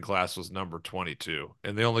recruiting class was number 22,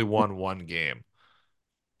 and they only won one game.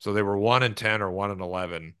 So they were 1-10 or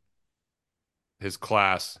 1-11. His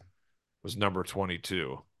class was number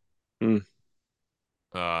 22. Hmm.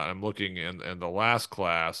 I'm looking in the last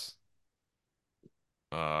class.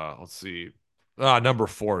 Let's see. Number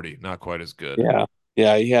 40, not quite as good. Yeah.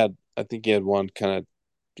 Yeah, I think he had one kind of,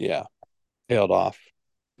 yeah, tailed off.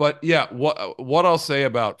 But yeah, what I'll say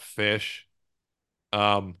about Fish,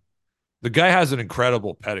 um, the guy has an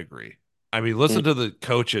incredible pedigree. I mean, Mm, listen to the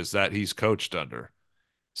coaches that he's coached under.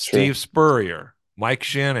 sure. Steve Spurrier, Mike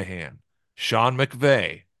Shanahan, Sean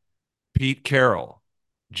McVay, Pete Carroll,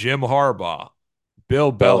 Jim Harbaugh,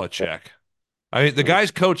 Bill Belichick. Belichick. I mean, the Mm,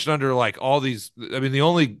 guy's coached under like all these. I mean, the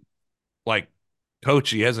only like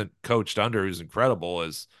coach he hasn't coached under who's incredible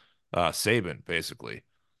is Saban, basically.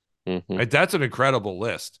 hmm. Right? That's an incredible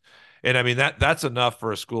list. And I mean that's enough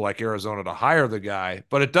for a school like Arizona to hire the guy,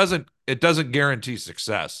 but it doesn't guarantee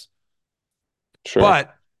success. Sure.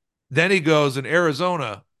 But then he goes in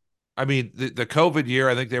Arizona. I mean, the COVID year,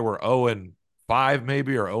 I think they were 0 and 5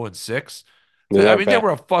 maybe or 0 and 6. Yeah, I they're mean, bad. they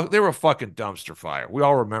were a fucking dumpster fire. We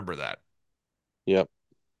all remember that. Yep.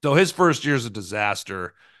 So his first year is a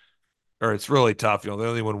disaster, or it's really tough. You know, they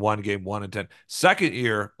only won one game, 1 and 10. Second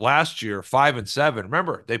year, last year, 5 and 7.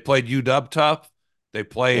 Remember, they played UW tough.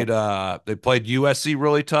 Yep. They played USC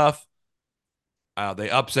really tough. They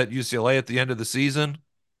upset UCLA at the end of the season.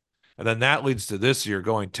 And then that leads to this year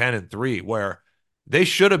going 10 and 3, where they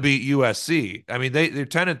should have beat USC. I mean, they're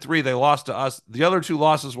 10 and 3. They lost to us. The other two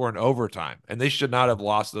losses were in overtime, and they should not have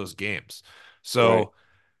lost those games. Right. So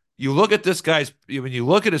you look at this guy's when you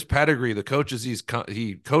look at his pedigree, the coaches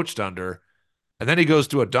he coached under, and then he goes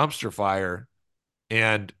to a dumpster fire,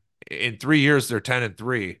 and in 3 years they're 10 and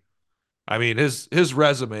 3. I mean, his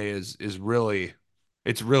resume is really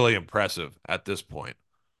it's really impressive at this point.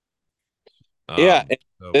 Yeah.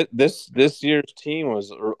 So This year's team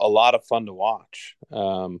was a lot of fun to watch.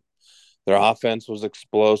 Their offense was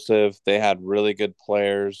explosive. They had really good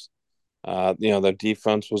players. Their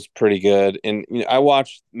defense was pretty good. And I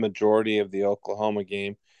watched majority of the Oklahoma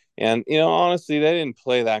game, and honestly, they didn't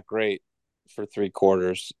play that great for 3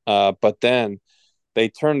 quarters. But then they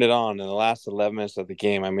turned it on in the last 11 minutes of the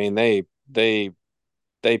game. I mean, they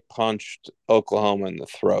punched Oklahoma in the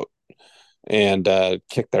throat and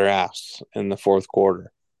kicked their ass in the fourth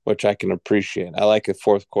quarter, which I can appreciate. I like a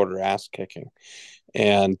fourth quarter ass kicking,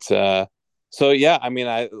 and so yeah, I mean,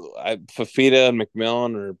 I Fafita and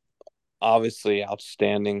McMillan are obviously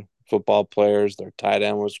outstanding football players. Their tight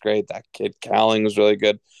end was great. That kid Cowling was really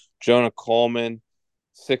good. Jonah Coleman,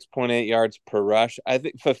 6.8 yards per rush. I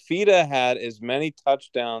think Fafita had as many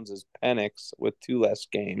touchdowns as Penix with two less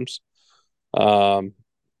games. Um,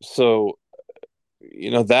 so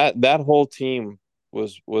that whole team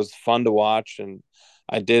was fun to watch, and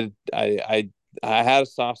I did I had a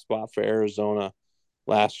soft spot for Arizona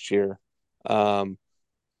last year. Um,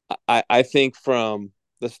 I think from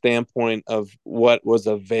the standpoint of what was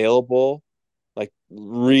available, like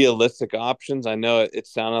realistic options. I know it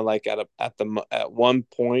sounded like at one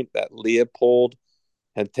point that Leopold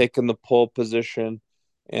had taken the pole position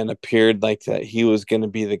and appeared like that he was going to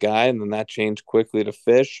be the guy, and then that changed quickly to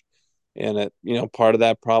Fish. And part of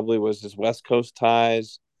that probably was his West Coast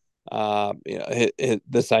ties.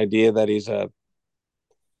 This idea that he's a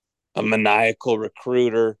maniacal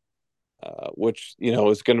recruiter, which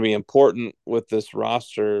is going to be important with this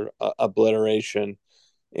roster obliteration,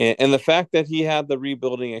 and the fact that he had the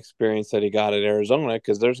rebuilding experience that he got at Arizona,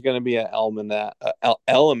 because there's going to be an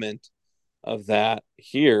element of that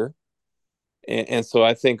here, and so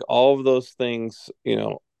I think all of those things,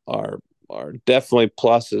 are definitely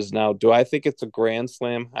pluses. Now, do I think it's a grand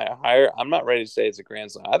slam hire? I'm not ready to say it's a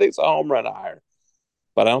grand slam. I think it's a home run hire,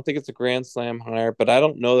 but I don't think it's a grand slam hire. But I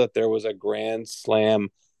don't know that there was a grand slam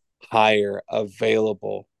hire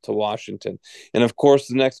available to Washington. And of course,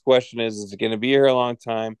 the next question is it going to be here a long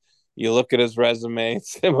time? You look at his resume,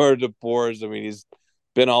 it's similar to Deboar's. I mean, he's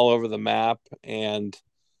been all over the map, and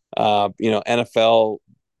NFL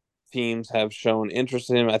teams have shown interest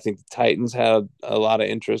in him. I think the Titans had a lot of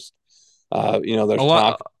interest. a There's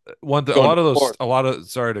talk lot one a going lot to of those court. a lot of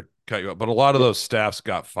sorry to cut you up, but a lot of Yeah, those staffs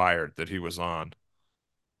got fired that he was on.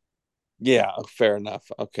 yeah, fair enough.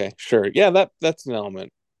 Okay, sure. Yeah, that's an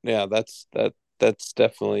element. Yeah, that's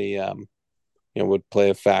definitely would play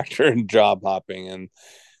a factor in job hopping, and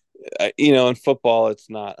in football it's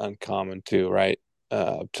not uncommon too, right?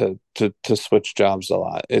 To switch jobs a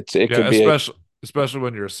lot. It Yeah, could be a especially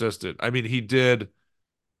when you're assistant. I mean, he did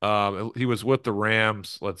he was with the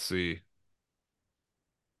Rams, let's see.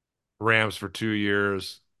 Rams for 2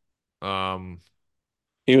 years. Um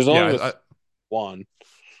he was only yeah, with one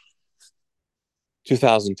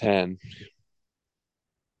 2010.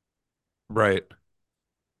 right.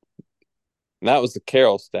 And that was the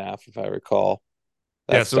Carroll staff, if I recall.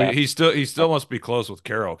 Yeah, That so staff. he still must be close with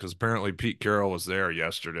Carroll because apparently Pete Carroll was there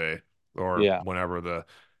yesterday. or Yeah. whenever because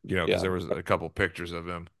Yeah. there was a couple pictures of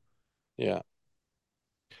him. Yeah.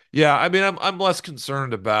 Yeah, I mean, I'm less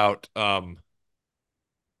concerned about um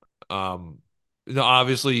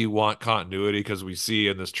obviously you want continuity because we see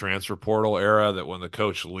in this transfer portal era that when the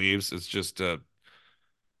coach leaves, it's just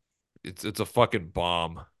it's a fucking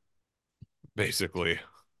bomb, basically.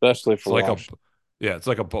 Especially It's for like a Washington. yeah, it's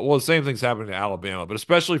like a well, the same thing's happening to Alabama, but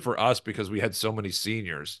especially for us because we had so many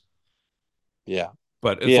seniors. Yeah.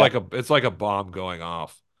 But Yeah. it's like a bomb going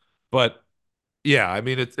off. But yeah, I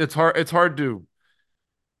mean it's hard to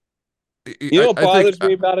You know what I think bothers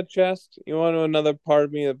me about it, Chest? You want to know another part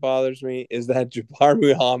of me that bothers me is that Jabbar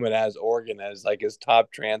Muhammad has Oregon as like his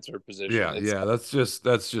top transfer position. yeah, It's yeah, that's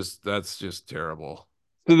just terrible.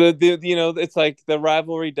 so it's like the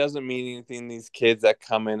rivalry doesn't mean anything. These kids that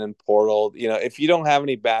come in and portal, if you don't have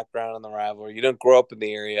any background in the rivalry, you don't grow up in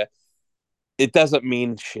the area, it doesn't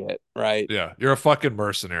mean shit, right? Yeah, you're a fucking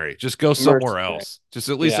mercenary. Just go somewhere Mercenary. else. Just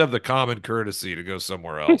at least Yeah. have the common courtesy to go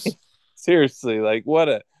somewhere else. Seriously, like what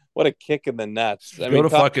a kick in the nuts. I Go mean, to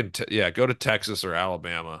fucking yeah, go to Texas or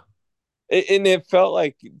Alabama. and it felt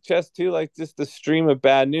like just too like just the stream of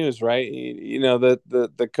bad news, right?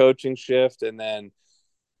 The coaching shift, and then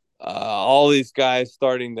all these guys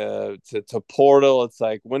starting to portal. It's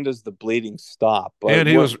like, when does the bleeding stop? Like,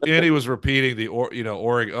 what, And he was repeating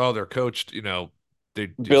Oregon, oh, they're coached, he's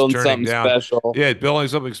building turning something down, special? yeah, building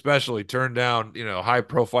something special. He turned down, high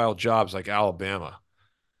profile jobs like Alabama.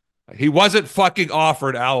 He wasn't fucking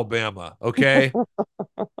offered Alabama, okay?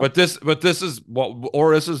 But this is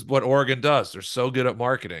what Oregon does. They're so good at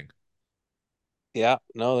marketing. Yeah,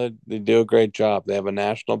 no, they do a great job. They have a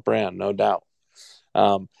national brand, no doubt.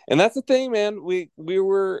 And that's the thing, man. We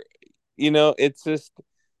were, it's just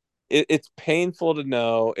it's painful to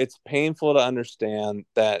know. It's painful to understand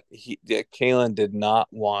that Kalen did not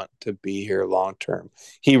want to be here long term.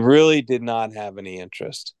 He really did not have any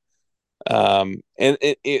interest. Who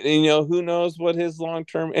knows what his long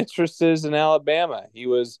term interest is in Alabama? He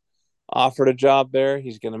was offered a job there.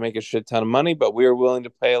 He's going to make a shit ton of money, but we are willing to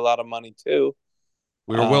pay a lot of money too.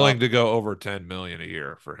 We were Um, willing to go over 10 million a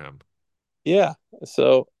year for him. yeah.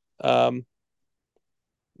 So um,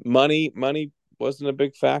 money wasn't a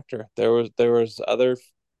big factor. There was other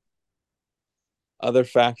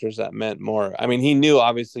factors that meant more. I mean, he knew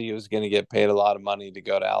obviously he was going to get paid a lot of money to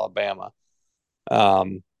go to Alabama.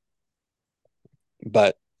 Um,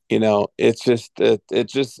 but it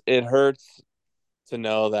hurts to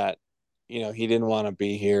know that he didn't want to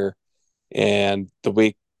be here. And the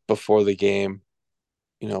week before the game,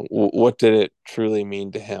 what did it truly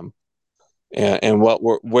mean to him? And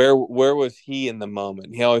where was he in the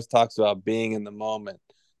moment? He always talks about being in the moment,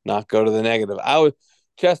 not go to the negative. I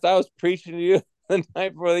was preaching to you the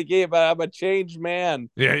night before the game about I'm a changed man.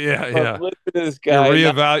 Yeah, yeah, But yeah. listen to this guy.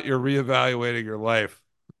 Now, You're reevaluating your life.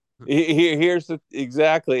 here's the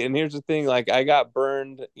thing. Like, I got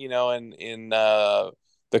burned, in the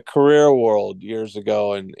career world years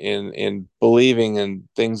ago, and in believing in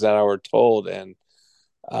things that I were told, and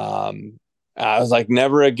um, I was like,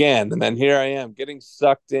 never again. And then here I am getting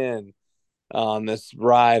sucked in on this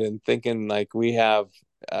ride and thinking like we have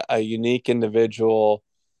a unique individual,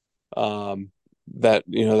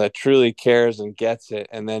 that truly cares and gets it,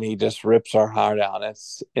 and then he just rips our heart out.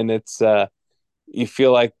 It's you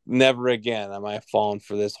feel like never again am I falling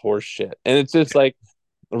for this horse shit. And it's just like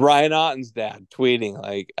Ryan Otten's dad tweeting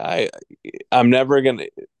like, I'm never gonna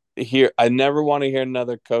I never want to hear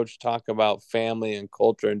another coach talk about family and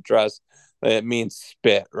culture and trust. It means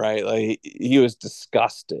spit, right? Like he was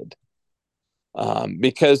disgusted.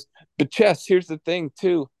 Because, but Chess, here's the thing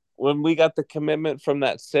too. When we got the commitment from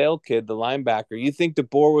that Sale kid, the linebacker, you think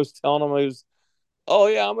Deboar was telling him he was, oh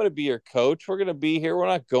yeah, I'm going to be your coach. We're going to be here. We're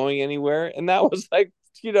not going anywhere. And that was like,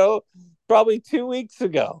 probably 2 weeks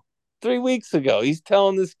ago, 3 weeks ago. He's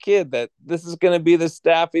telling this kid that this is going to be the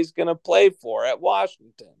staff he's going to play for at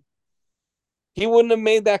Washington. He wouldn't have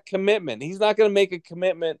made that commitment. He's not going to make a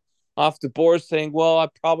commitment off the board saying, well, I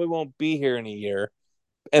probably won't be here in a year.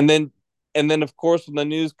 And then of course when the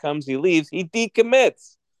news comes he leaves, he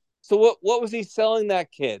decommits. So what was he selling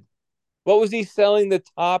that kid? What was he selling the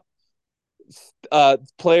top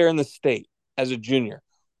player in the state as a junior?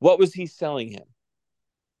 What was he selling him?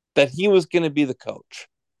 That he was going to be the coach.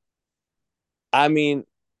 I mean,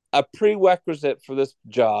 a prerequisite for this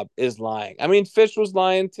job is lying. I mean, Fish was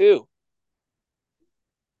lying too.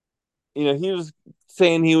 He was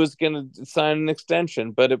saying he was going to sign an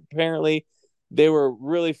extension, but apparently they were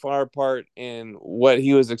really far apart in what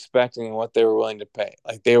he was expecting and what they were willing to pay.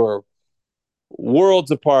 Like, they were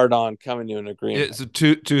worlds apart on coming to an agreement. It's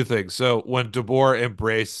two things. So when Deboar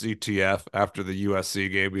embraced CTF after the USC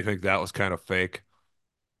game, you think that was kind of fake?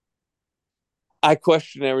 I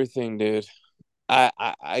question everything, dude. Yeah.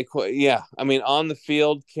 I mean, on the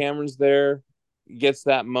field, Cameron's there, gets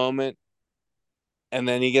that moment, and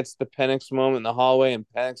then he gets the Penix moment in the hallway, and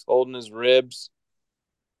Penix holding his ribs.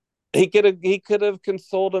 He could have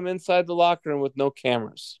consoled him inside the locker room with no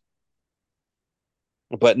cameras,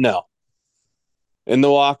 but no. In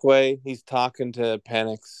the walkway, he's talking to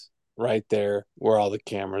Penix right there where all the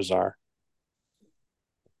cameras are.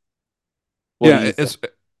 What do Yeah, you think?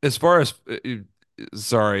 as far as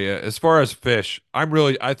sorry, as far as Fish,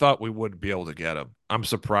 I thought we wouldn't be able to get him. I'm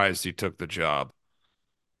surprised he took the job.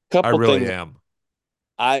 I Couple really things. am.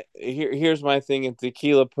 Here's my thing, and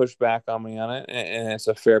Tequila pushed back on me on it, and it's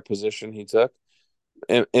a fair position he took.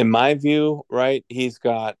 In my view, right, he's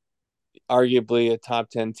got arguably a top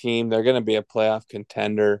 10 team. They're going to be a playoff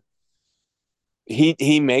contender.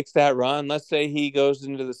 He makes that run. Let's say he goes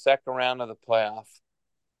into the second round of the playoff.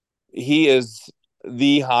 He is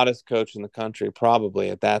the hottest coach in the country, probably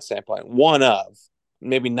at that standpoint. One of,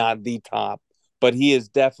 maybe not the top, but he is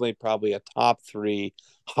definitely probably a top three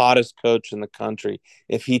hottest coach in the country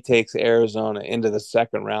if he takes Arizona into the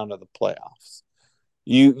second round of the playoffs.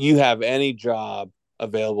 You have any job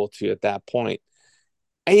available to you at that point.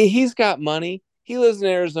 Hey, he's got money. He lives in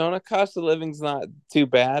Arizona. Cost of living's not too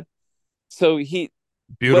bad. So he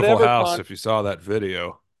Beautiful whatever house con if you saw that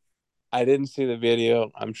video, I didn't see the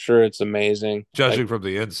video. I'm sure it's amazing. Like, judging from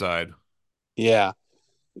the inside. yeah.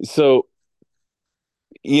 So,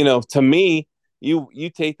 to me, you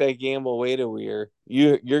take that gamble way to where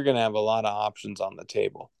you're gonna have a lot of options on the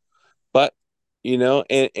table. But,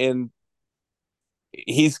 and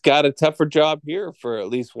he's got a tougher job here for at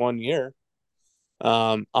least 1 year.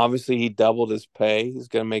 Obviously he doubled his pay. He's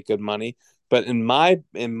gonna make good money. But in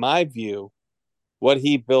my view, what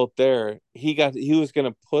he built there, he was going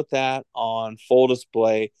to put that on full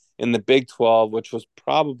display in the Big 12, which was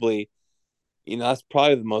probably, that's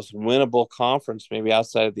probably the most winnable conference maybe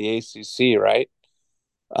outside of the ACC, right?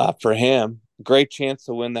 For him, great chance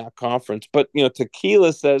to win that conference. But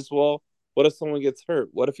Tequila says, well, what if someone gets hurt?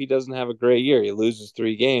 What if he doesn't have a great year? He loses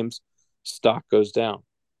 3 games, stock goes down.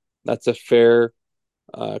 That's a fair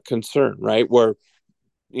concern, right? Where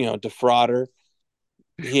defrauder,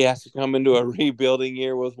 he has to come into a rebuilding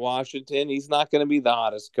year with Washington. He's not going to be the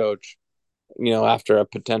hottest coach, after a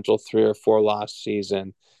potential 3 or 4 loss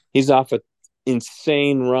season. He's off an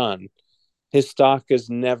insane run. His stock is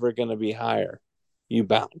never going to be higher. You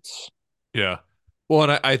bounce. Yeah. Well,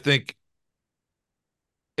 and I think,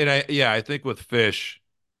 yeah, I think with Fish,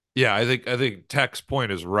 yeah, I think Tech's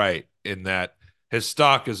point is right in that his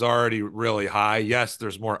stock is already really high. Yes,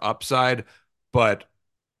 there's more upside, but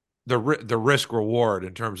the risk reward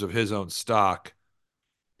in terms of his own stock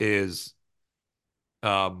is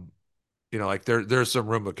um like there's some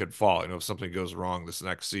room that could fall, if something goes wrong this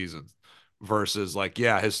next season versus like,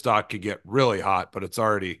 yeah, his stock could get really hot, but it's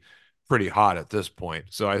already pretty hot at this point.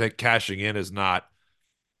 So I think cashing in is not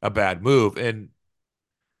a bad move. And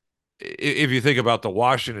if you think about the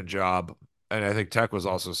Washington job, and I think Tech was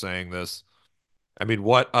also saying this, I mean,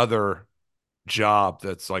 what other job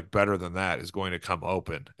that's like better than that is going to come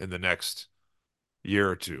open in the next year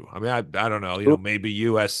or two? I mean, I don't know, maybe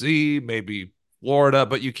USC, maybe Florida,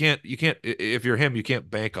 but you can't if you're him, you can't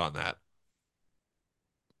bank on that.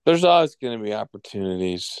 There's always going to be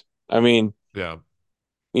opportunities. I mean, Yeah.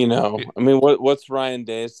 what's Ryan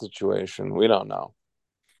Day's situation? We don't know.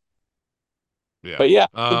 Yeah. But yeah,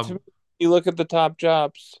 to me, you look at the top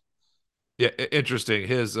jobs. Yeah, interesting.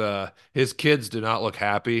 His kids do not look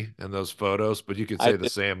happy in those photos, but you could I say the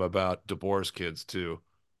same about DeBoer's kids too.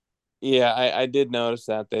 Yeah, I did notice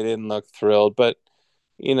that they didn't look thrilled, but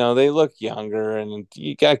they look younger, and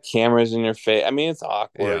you got cameras in your face. I mean, it's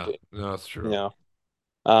awkward, Yeah, no, that's you true. know.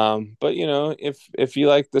 But if you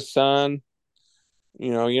like the sun,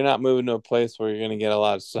 you're not moving to a place where you're going to get a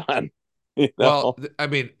lot of sun. You Well, know. I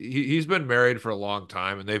mean, he's been married for a long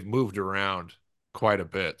time and they've moved around quite a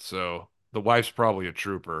bit. So the wife's probably a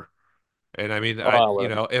trooper. And I mean, Oh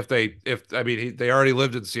well. if I mean, they already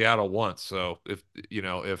lived in Seattle once. So if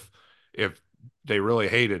they really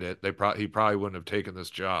hated it, he probably wouldn't have taken this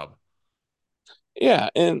job. Yeah,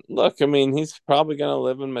 and look, I mean, he's probably going to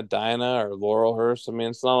live in Medina or Laurelhurst. I mean,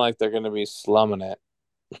 it's not like they're going to be slumming it,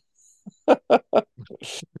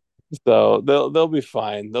 so they'll be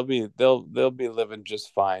fine. They'll be living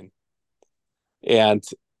just fine. And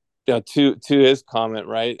to his comment,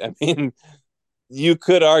 right? I mean, you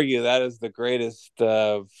could argue that is the greatest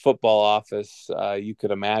football office you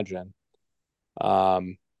could imagine.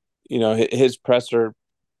 Um, his presser,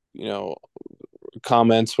 you know,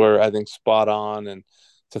 comments were, I think, spot on, and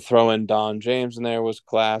to throw in Don James in there was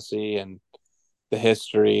classy, and the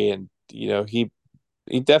history, and he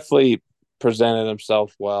definitely presented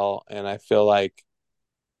himself well, and I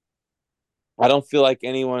don't feel like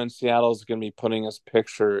anyone in Seattle is going to be putting his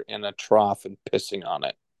picture in a trough and pissing on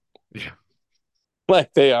it Yeah.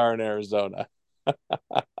 like they are in Arizona.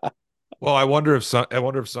 Well, I wonder if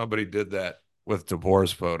somebody did that with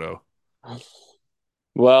Deboar's photo.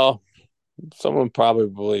 Well, someone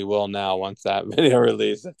probably will now once that video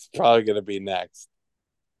release. It's probably going to be next.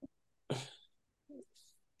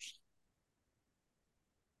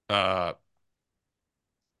 Uh,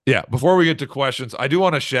 yeah. Before we get to questions, I do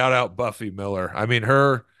want to shout out Buffy Miller. I mean,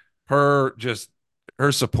 her just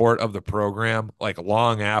her support of the program, like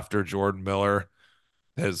long after Jordan Miller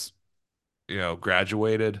has,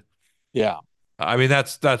 graduated. Yeah. I mean,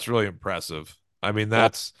 that's really impressive. I mean, Uh,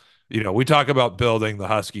 we talk about building the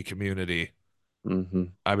Husky community. mm-hmm.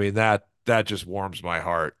 I mean, that just warms my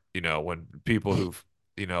heart, when people who've,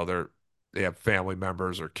 they have family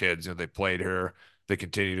members or kids, they played here, they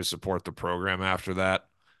continue to support the program after that.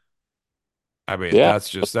 I mean, Yeah.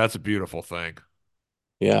 that's a beautiful thing.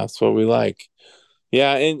 Yeah. That's what we like.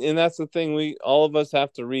 Yeah, and that's the thing, we all of us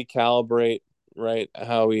have to recalibrate, right,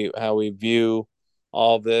 how we view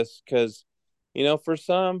all this, because for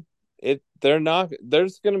some,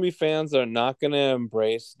 there's going to be fans that are not going to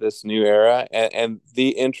embrace this new era, and the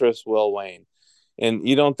interest will wane. And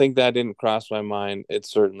you don't think that didn't cross my mind? It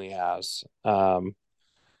certainly has.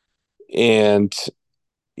 And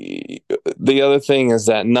the other thing is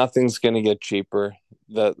that nothing's going to get cheaper.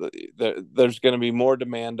 There's going to be more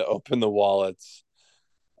demand to open the wallets.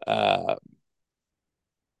 Uh,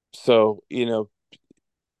 so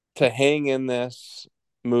to hang in this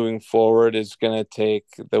moving forward is going to take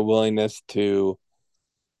the willingness to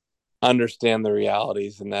understand the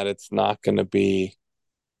realities, and that it's not going to be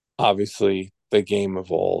obviously the game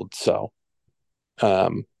of old. So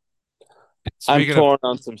um, I'm Speaking of torn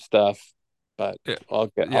on some stuff, but yeah,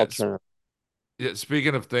 I'll yeah, turn. yeah,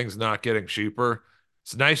 speaking of things not getting cheaper,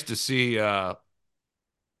 it's nice to see our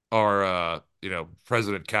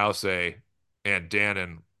President Cauce and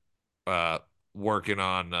Dannon uh working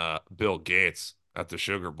on Bill Gates at the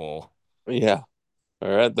Sugar Bowl. Yeah,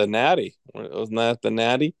 or at the Natty. Wasn't that the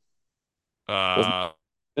Natty? Wasn't Uh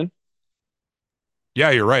it? yeah,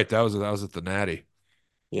 you're right. That was at the Natty.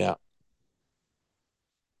 Yeah.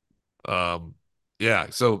 Um yeah,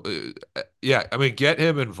 so yeah, I mean get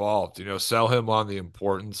him involved, sell him on the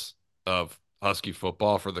importance of Husky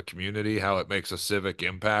football for the community, how it makes a civic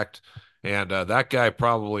impact. And that guy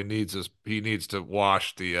probably needs to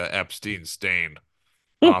wash the Epstein stain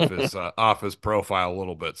off his profile a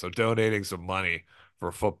little bit. So donating some money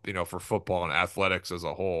for football and athletics as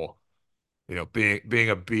a whole, being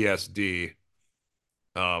a BSD,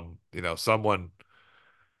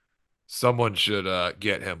 someone should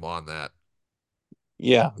get him on that.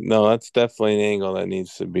 Yeah, no, that's definitely an angle that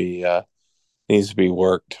needs to be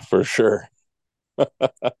worked for sure.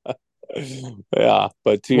 Yeah,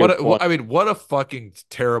 but to your point, I mean, what a fucking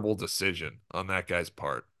terrible decision on that guy's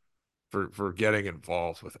part for getting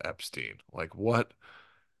involved with Epstein. Like what?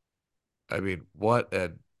 I mean, what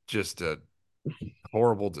a just a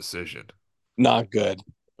horrible decision. not good.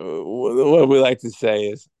 What we like to say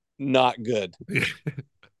is not good.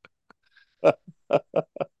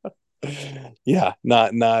 Yeah,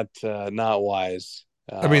 not wise.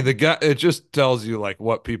 I mean, the guy, it just tells you like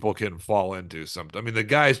what people can fall into. I mean, the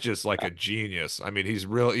guy's just like a genius. I mean, he's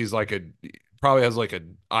like he probably has like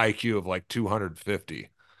an IQ of like 250.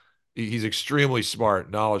 He's extremely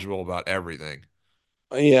smart, knowledgeable about everything.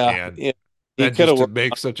 Yeah, And yeah, he then could just have to worked.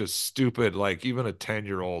 make such a stupid, like even a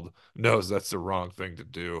 10-year-old knows that's the wrong thing to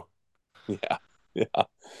do. Yeah, yeah,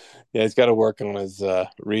 yeah. He's got to work on his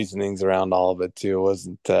reasonings around all of it too.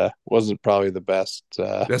 Wasn't probably the best.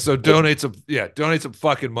 Yeah, so donate some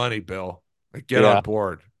fucking money, Bill. Like, get Yeah, on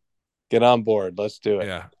board. get on board. Let's do it.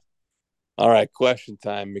 Yeah. All right, question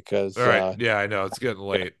time All because right. Yeah, I know it's getting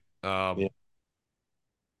late. yeah.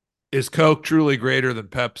 Is Coke truly greater than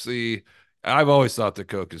Pepsi? I've always thought that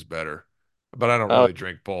Coke is better, but I don't Oh really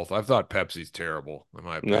drink both. I've thought Pepsi's terrible, in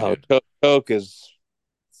my no, opinion. Coke is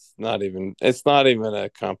it's not even a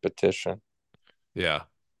competition. Yeah.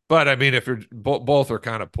 But I mean, if you're both are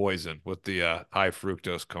kind of poison with the high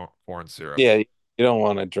fructose corn syrup. Yeah, you don't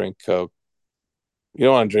want to drink Coke. You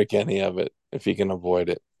don't want to drink any of it if you can avoid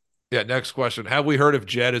it. Yeah. Next question. Have we heard if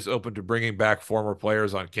Jed is open to bringing back former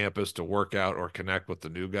players on campus to work out or connect with the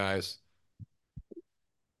new guys?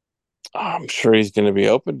 I'm sure he's going to be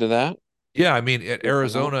open to that. Yeah, I mean, at You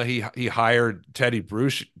know? Arizona, he hired Teddy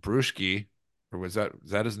Bruschi, or was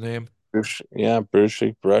that his name? Yeah,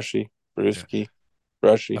 Yeah.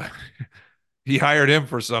 Brushy. He hired him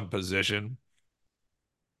for some position.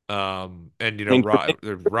 And I mean,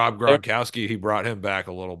 Rob Gronkowski, he brought him back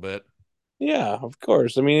a little bit. yeah, of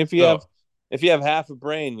course. I mean, So if you have half a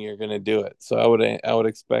brain, you're gonna do it. So I would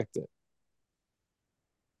expect it.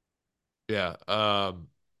 yeah,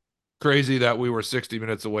 crazy that we were 60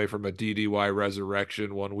 minutes away from a DDY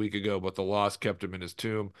resurrection 1 week ago, but the loss kept him in his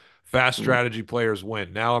tomb. Fast Mm. strategy players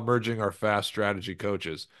win. Now emerging are fast strategy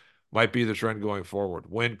coaches. Might be the trend going forward.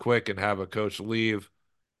 Win quick and have a coach leave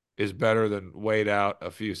is better than wait out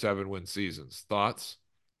a few 7-win seasons. Thoughts?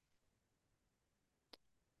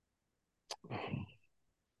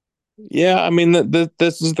 Yeah, I mean,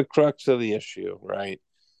 this is the crux of the issue, right?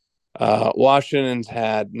 Washington's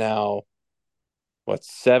had now what,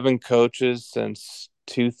 seven coaches since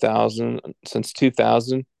 2000, since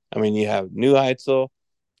 2000. I mean, you have Neuheitzel,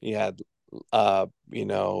 you had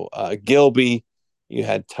Gilby, you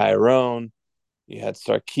had Tyrone, you had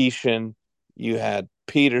Sarkeesian, you had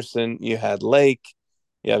Peterson, you had Lake,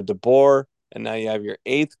 you have Deboar, and now you have your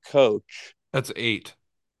eighth coach. That's eight.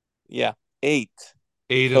 Yeah, eight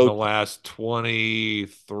Eight in the coach. last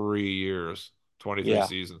 23 years, 23 Yeah,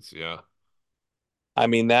 seasons. Yeah. I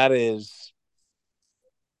mean that is,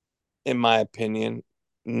 in my opinion,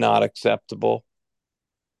 not acceptable.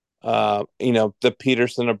 The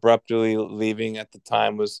Peterson abruptly leaving at the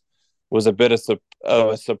time was a bit of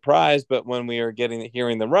a surprise, but when we were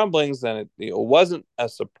hearing the rumblings, then it wasn't a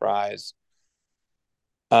surprise.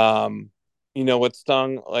 Um, what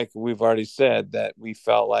stung, like we've already said, that we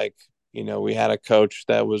felt like we had a coach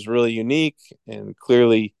that was really unique and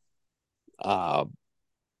clearly, uh,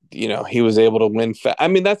 he was able to win. I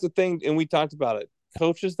mean, that's the thing, and we talked about it.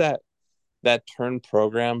 Coaches that turn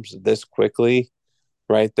programs this quickly,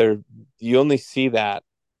 right there, you only see that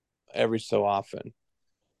every so often.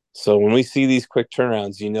 So when we see these quick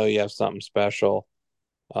turnarounds, you have something special.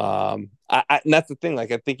 And that's the thing.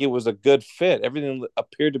 Like, I think it was a good fit. Everything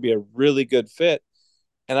appeared to be a really good fit.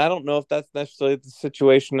 And I don't know if that's necessarily the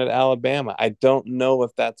situation at Alabama. I don't know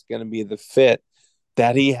if that's going to be the fit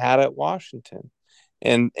that he had at Washington.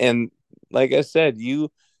 And like I said,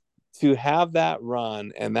 you to have that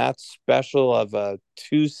run and that special of a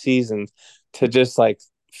 2 seasons to just like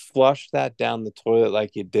flush that down the toilet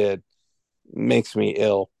like you did makes me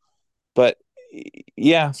ill. But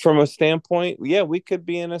yeah, from a standpoint, yeah, we could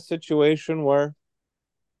be in a situation where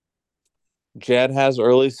Jed has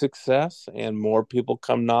early success and more people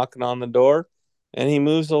come knocking on the door and he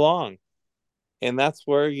moves along. And that's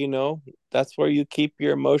where you keep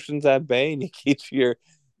your emotions at bay and you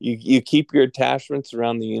keep your attachments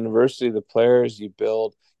around the university, the players you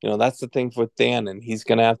build. That's the thing with Dan, and he's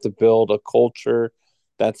gonna have to build a culture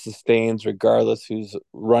that sustains regardless who's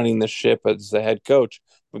running the ship as the head coach.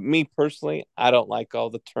 But me personally, I don't like all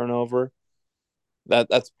the turnover.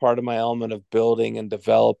 That's part of my element of building and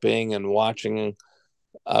developing and watching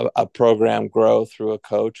a program grow through a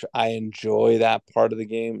coach. I enjoy that part of the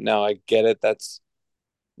game. Now I get it. That's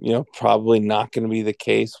probably not going to be the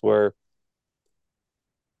case where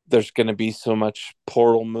there's going to be so much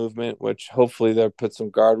portal movement, which hopefully they'll put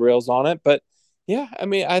some guardrails on it. But yeah, I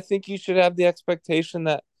mean, I think you should have the expectation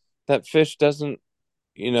that Fish doesn't,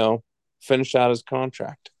 you know, finish out his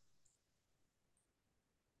contract.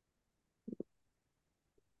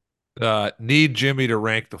 Need Jimmy to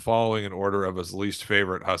rank the following in order of his least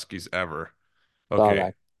favorite Huskies ever. Saw Okay.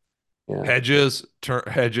 that. Yeah. Hedges,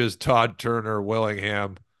 Todd Turner,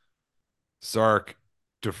 Willingham, Sark,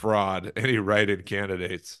 Defraud. Any write-in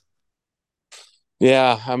candidates?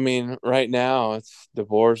 Yeah, I mean, right now it's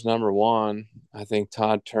DeBoer's number one. I think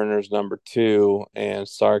Todd Turner's number two, and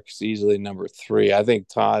Sark's easily number three. I think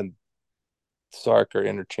Todd Sark are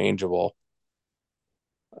interchangeable.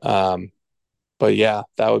 Um, but yeah,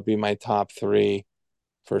 that would be my top three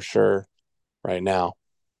for sure right now.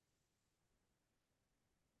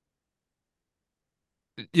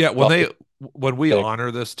 Yeah, Well, when we pick.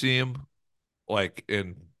 honor this team, like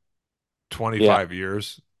in Yeah, 25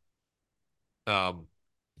 years, um,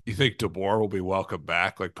 you think DeBoer will be welcome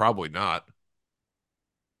back? Like probably not.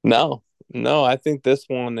 no, no, I think this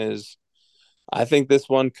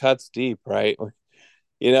one cuts deep, right?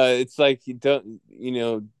 It's like you don't,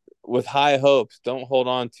 with high hopes, don't hold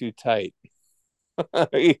on too tight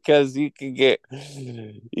because you can get,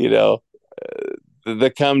 you know, the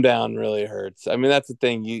come down really hurts. I mean, that's the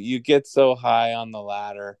thing. You get so high on the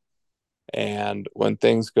ladder, and when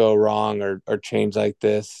things go wrong or change like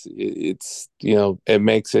this, it's it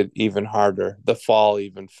makes it even harder. The fall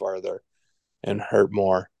even further and hurt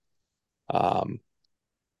more. um,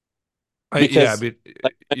 Yeah, I because mean,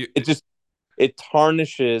 like you, it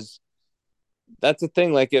tarnishes. That's the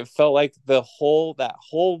thing. Like it felt like that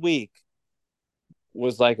whole week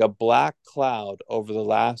was like a black cloud over the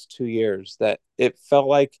last 2 years. That it felt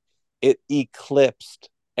like it eclipsed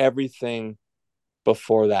everything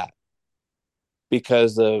before that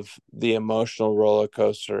because of the emotional roller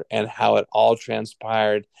coaster and how it all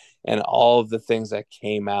transpired and all of the things that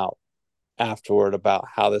came out afterward about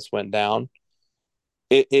how this went down.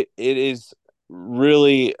 It is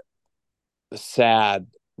really sad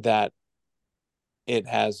that it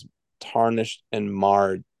has tarnished and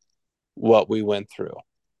marred what we went through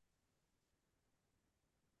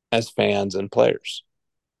as fans and players.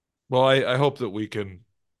 well, I hope that we can,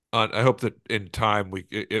 I hope that in time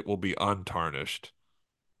it will be untarnished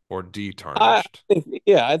or I detarnished. think,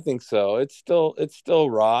 yeah, I think so. It's still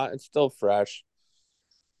raw. It's still fresh.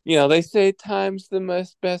 They say time's the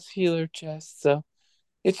most best healer, Jess. So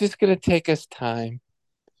it's just gonna take us time.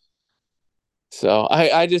 So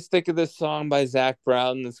I just think of this song by Zach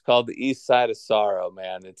Brown. It's called "The East Side of Sorrow."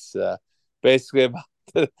 Man, it's basically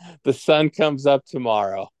about the sun comes up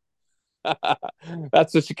tomorrow.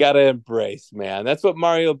 That's what you got to embrace, man. That's what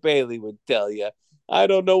Mario Bailey would tell you. I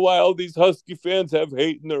don't know why all these Husky fans have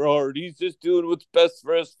hate in their heart. He's just doing what's best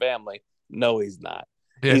for his family. No, he's not.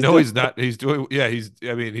 Yeah, He's no, doing he's not. He's doing, yeah,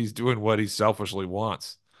 I mean, he's doing what he selfishly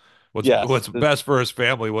wants. yes, What's best for his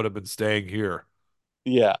family would have been staying here.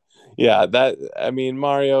 yeah, yeah. That I mean,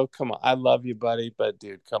 Mario, come on. I love you, buddy, but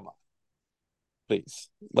dude, come on, please.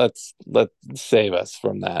 Let save us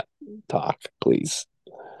from that talk, please.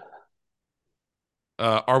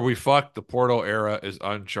 Are we fucked? The Portal era is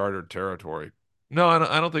uncharted territory. No,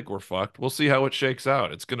 I don't think we're fucked. We'll see how it shakes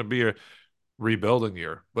out. It's going to be a rebuilding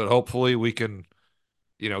year, but hopefully we can,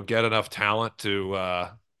 get enough talent to,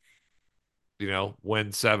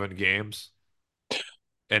 win 7 games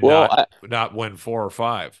and Well, not win 4 or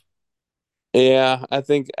 5. yeah, I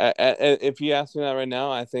think if you ask me that right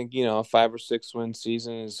now, I think a 5 or 6 win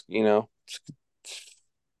season is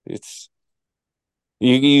it's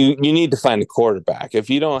you need to find a quarterback. If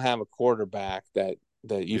you don't have a quarterback that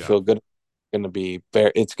you Yeah. feel good,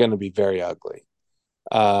 it's going to be very ugly.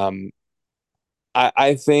 Um,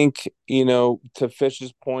 I think to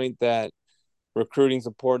Fish's point that recruiting is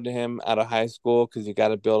important to him out of high school because you got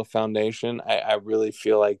to build a foundation. I really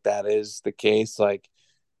feel like that is the case. Like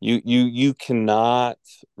you cannot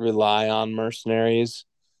rely on mercenaries.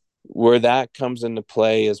 Where that comes into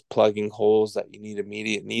play is plugging holes that you need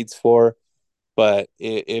immediate needs for. But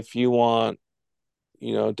if you want,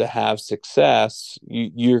 to have success,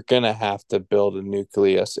 you're gonna have to build a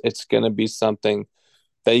nucleus. It's gonna be something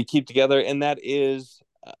that you keep together, and that is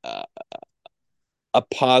uh, a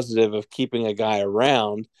positive of keeping a guy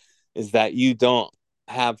around is that you don't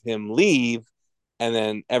have him leave and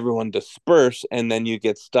then everyone disperse and then you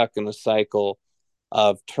get stuck in a cycle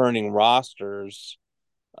of turning rosters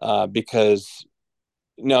because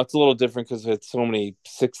it's a little different because it's so many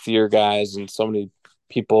sixth year guys and so many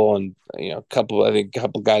people and a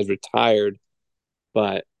couple guys retired,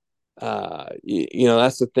 but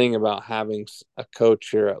that's the thing about having a coach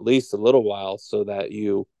here at least a little while so that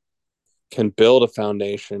you can build a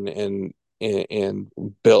foundation and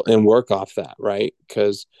build and work off that, right?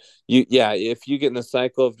 Because if you get in the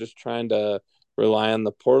cycle of just trying to rely on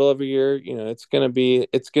the portal every year, it's gonna be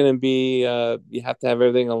you have to have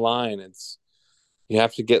everything aligned. You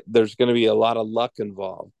have to get there's gonna be a lot of luck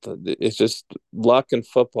involved. It's just luck and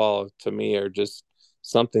football to me are just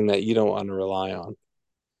something that you don't want to rely on.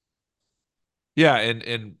 Yeah,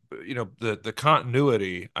 and the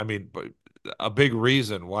continuity, I mean, but a big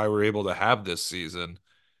reason why we're able to have this season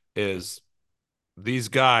is these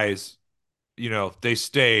guys, they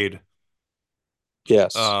stayed.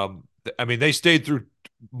 Yes. I mean, they stayed through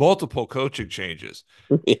multiple coaching changes.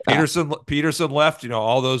 Yeah. Peterson left,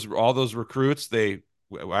 all those recruits, I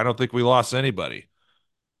don't think we lost anybody.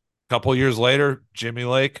 A couple years later, Jimmy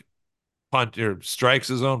Lake strikes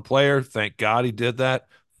his own player. Thank God he did that.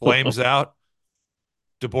 Flames out.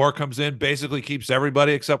 Deboar comes in, basically keeps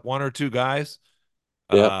everybody except 1 or 2 guys.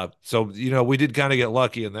 Yep. So we did kind of get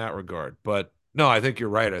lucky in that regard. But no, I think you're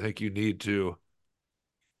right. I think you need to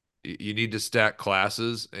stack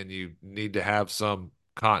classes and you need to have some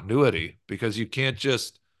continuity because you can't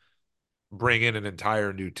just bring in an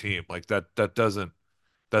entire new team. Like that's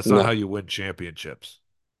not No. how you win championships.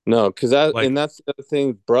 No, because Like, that's the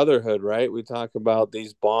thing, brotherhood, right? We talk about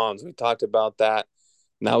these bonds. We talked about that.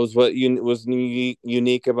 And that was what was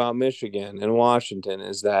unique about Michigan and Washington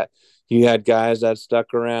is that you had guys that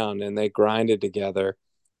stuck around and they grinded together.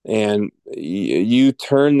 And you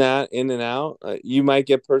turn that in and out. You might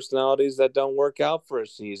get personalities that don't work out for a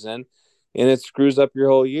season, and it screws up your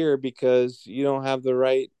whole year because you don't have the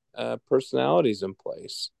right personalities in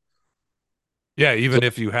place. Yeah, So even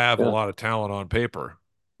if you have a yeah, lot of talent on paper,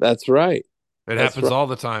 that's right. it That's happens right. all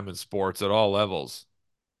the time in sports at all levels.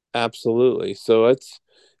 Absolutely. So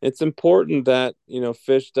it's important that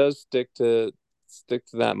Fish does stick to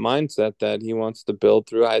that mindset that he wants to build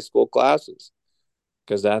through high school classes,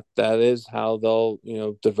 because that is how they'll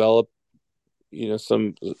develop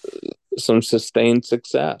some sustained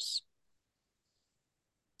success.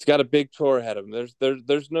 He's got a big tour ahead of him.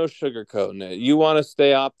 There's no sugarcoating it. You want to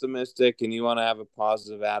stay optimistic and you want to have a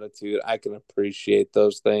positive attitude. I can appreciate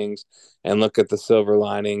those things and look at the silver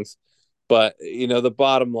linings. But the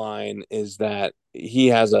bottom line is that he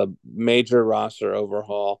has a major roster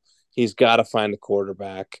overhaul. He's got to find a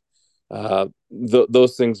quarterback.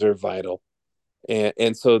 Those things are vital,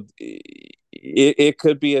 and so it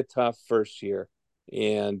could be a tough first year,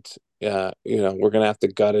 and we're gonna have to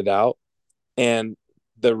gut it out. And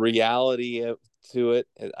the reality to it,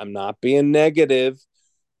 I'm not being negative.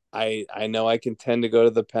 I know I can tend to go to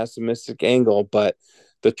the pessimistic angle, but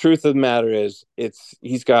the truth of the matter is,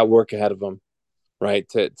 he's got work ahead of him, right?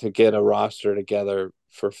 To get a roster together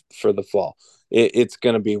for the fall. It's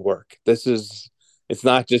going to be work. It's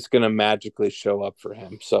not just going to magically show up for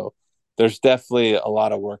him. So there's definitely a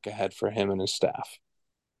lot of work ahead for him and his staff.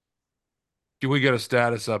 Can we get a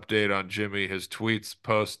status update on Jimmy? His tweets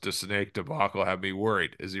post to Snake debacle have me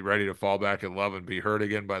worried. Is he ready to fall back in love and be hurt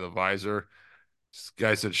again by the visor? This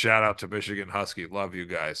guy said, shout out to Michigan Husky. Love you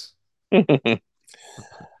guys.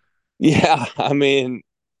 Yeah, I mean,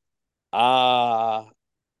 uh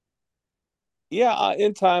yeah,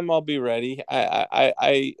 in time I'll be ready.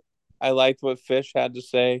 I liked what Fish had to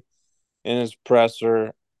say in his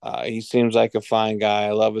presser. He seems like a fine guy.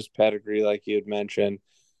 I love his pedigree, like you had mentioned.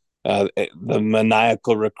 The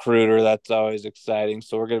maniacal recruiter, that's always exciting.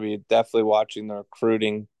 So we're going to be definitely watching the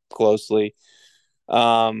recruiting closely.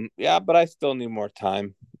 Yeah, but I still need more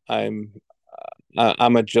time. I'm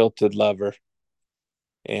I'm a jilted lover,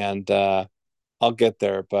 and I'll get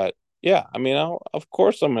there. But yeah, I mean, of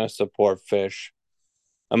course I'm going to support Fish.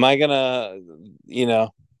 Am I gonna, you know,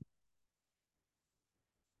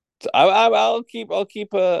 I'll keep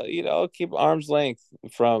arm's length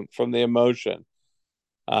from the emotion.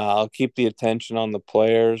 I'll keep the attention on the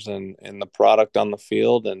players and the product on the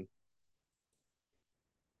field. And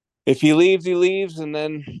if he leaves, he leaves, and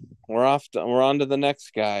then we're on to the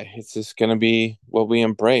next guy. It's just gonna be what we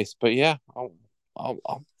embrace. But yeah, I'll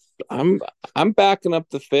I'm I'm backing up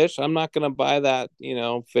the Fish. I'm not gonna buy that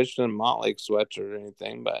Fish and Motley sweatshirt or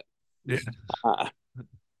anything, but Yeah. uh,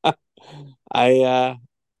 I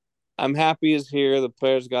I'm happy he's here. The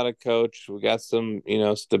players got a coach. We got some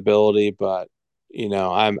stability, but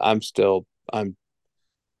I'm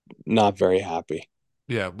not very happy.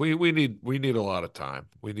 Yeah, we need a lot of time.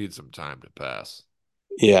 We need some time to pass.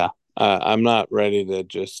 Yeah, I'm not ready to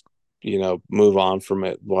just move on from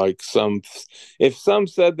it. Like if some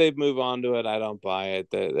said they'd move on to it, I don't buy it.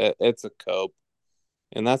 It's a cope,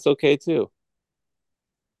 and that's okay too.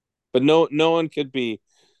 But no one could be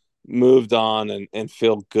moved on and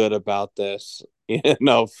feel good about this.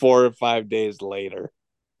 4 or 5 days later,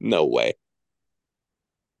 no way.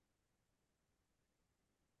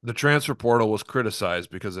 The transfer portal was criticized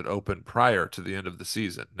because it opened prior to the end of the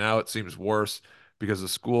season. Now it seems worse because a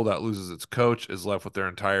school that loses its coach is left with their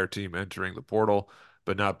entire team entering the portal,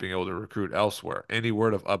 but not being able to recruit elsewhere. Any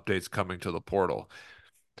word of updates coming to the portal?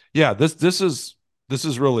 Yeah, this is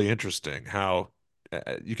really interesting how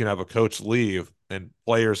you can have a coach leave and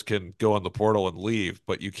players can go on the portal and leave,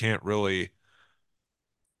 but you can't really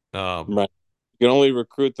um Right. You can only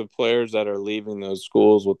recruit the players that are leaving those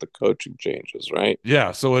schools with the coaching changes, right?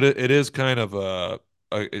 yeah, so it is kind of a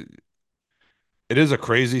it is a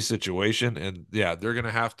crazy situation, and yeah, they're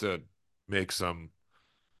gonna have to make some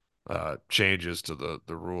changes to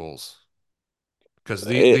the rules because It's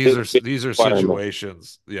a big these are requirement.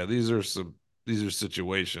 situations. Yeah, these are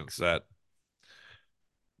situations that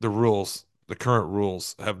the current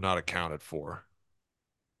rules have not accounted for.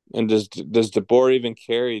 And does Deboar even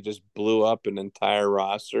care? He just blew up an entire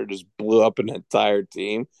roster, just blew up an entire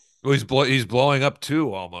team. Well, he's blowing up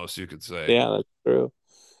too, almost you could say. Yeah, that's true.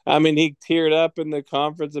 I mean, he teared up in the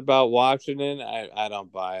conference about Washington. I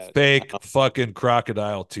don't buy it. Fake fucking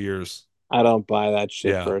crocodile tears. I don't buy that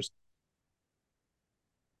shit Yeah, first.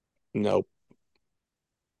 Nope.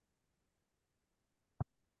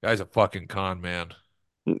 guy's a fucking con man.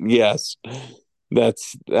 Yes,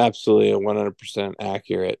 that's absolutely 100%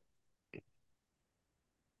 accurate.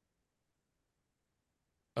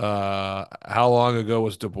 How long ago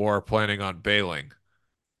was Deboar planning on bailing?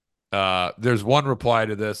 There's one reply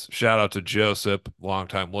to this. Shout out to Joseph,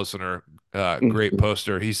 longtime listener, great Mhm.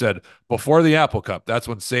 poster. He said, before the Apple Cup, that's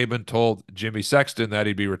when Saban told Jimmy Sexton that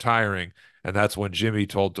he'd be retiring. And that's when Jimmy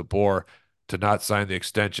told DeBoer to not sign the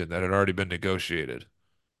extension that had already been negotiated.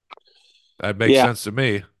 That makes Yeah, sense to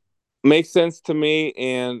me. makes sense to me.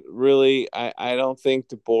 And really, I don't think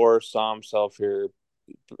DeBoer saw himself here.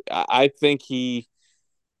 I think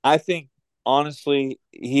I think honestly,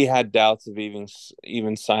 he had doubts of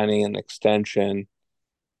even signing an extension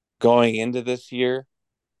going into this year.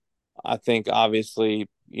 I think obviously,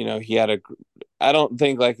 he had a. I don't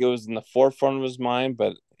think like it was in the forefront of his mind,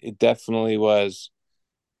 but it definitely was.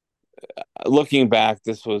 Looking back,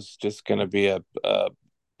 this was just going to be a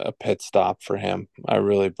pit stop for him. I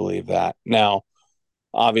really believe that. Now,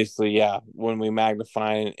 obviously, yeah, when we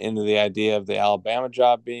magnify into the idea of the Alabama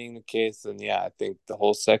job being the case, then yeah, I think the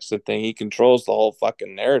whole Sexton thing, he controls the whole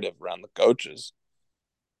fucking narrative around the coaches.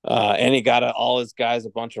 And he got all his guys a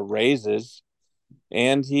bunch of raises,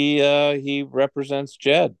 and he represents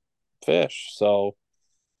Jed Fish. So,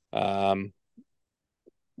 um,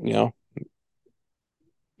 you know,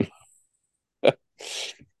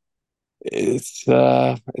 it's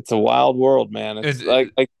a wild world, man. It's And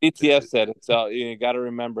like BTS said, it's you got to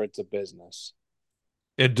remember it's a business.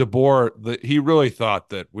 and DeBoer, he really thought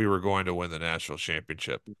that we were going to win the national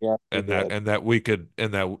championship, Yeah, he and that did. we could,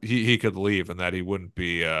 and that he could leave, and that he wouldn't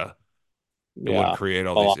be it wouldn't Yeah. create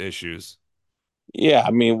all these Well, issues. yeah.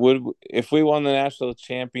 I mean, would if we won the national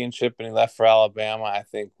championship and he left for Alabama, I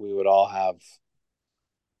think we would all have.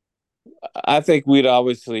 I think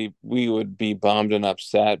we would be bummed and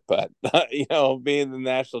upset, but being the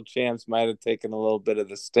national champs might have taken a little bit of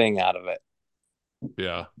the sting out of it.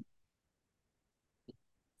 Yeah.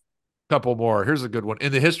 Couple more. Here's a good one.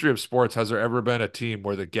 In the history of sports, has there ever been a team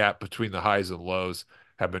where the gap between the highs and lows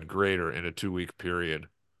have been greater in a 2 week period?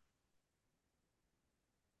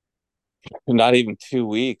 Not even 2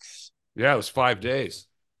 weeks. Yeah, it was 5 days.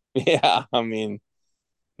 Yeah, I mean,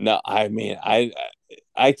 no, I mean,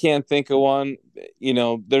 I can't think of one.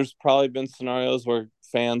 There's probably been scenarios where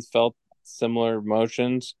fans felt similar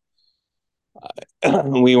emotions.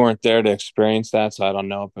 We weren't there to experience that, so I don't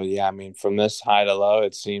know. But yeah, I mean, from this high to low,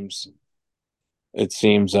 it seems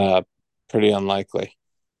pretty unlikely.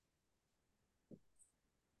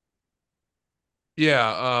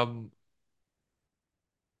 Yeah,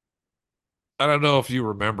 I don't know if you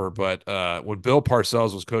remember, but when Bill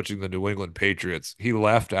Parcells was coaching the New England Patriots, he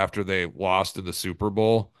left after they lost in the Super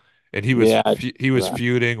Bowl, and Yeah, he was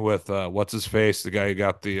feuding with what's his face, the guy who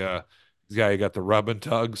got the rub and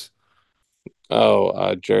tugs.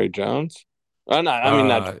 oh, Jerry Jones. Oh, not. I mean,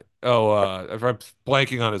 not If I'm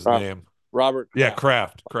blanking on his Robert, name, Robert yeah,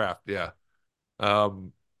 Kraft. Kraft, yeah,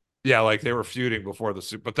 um, yeah, like they were feuding before the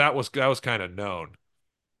Super, but that was kind of known.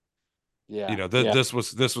 You Yeah, know, yeah, this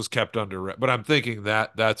was kept under, but I'm thinking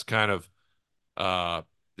that that's kind of uh,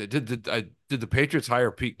 did the Patriots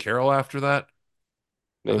hire Pete Carroll after that?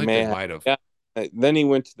 I they think they may have. might have. Yeah. Then he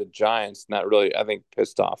went to the Giants, and that really, I think,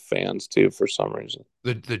 pissed off fans too for some reason.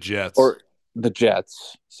 The Jets, Or the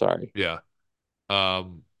Jets. Sorry. yeah.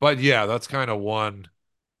 But yeah, that's kind of one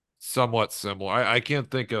somewhat similar. I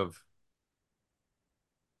can't think of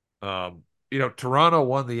Toronto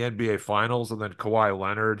won the NBA Finals, and then Kawhi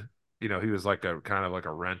Leonard, he was like a kind of like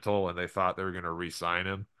a rental, and they thought they were going to re-sign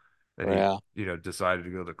him, and he, Yeah. decided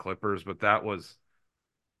to go to the Clippers, but that was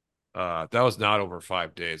not over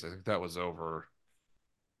 5 days. I think that was over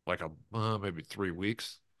like a maybe 3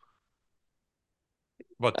 weeks.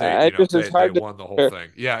 But I just it's they hard to won the whole compare.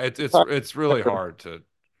 thing. Yeah, Hard it's to really compare. hard to.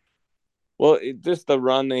 Well, just the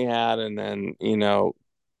run they had, and then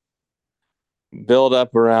build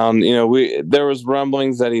up around. We there was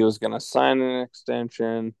rumblings that he was going to sign an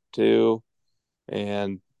extension too,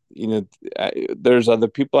 and there's other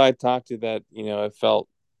people I talked to that it felt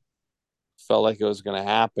like it was going to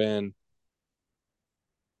happen,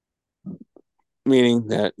 meaning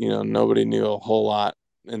that nobody knew a whole lot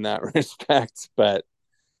in that respect. But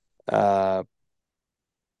uh,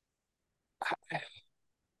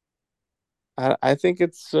 I think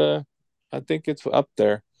it's up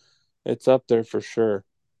there. It's up there for sure.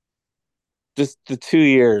 Just the 2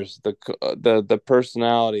 years, the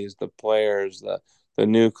personalities, the players, the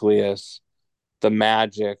nucleus, the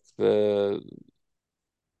magic, the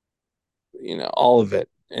all of it,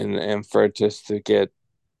 and for it just to get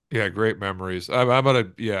Yeah, great memories. I'm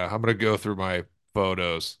gonna go through my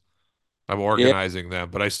photos. I'm yeah, organizing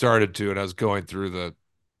them, but I started to, and I was going through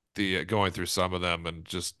the going through some of them, and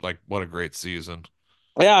just like what a great season.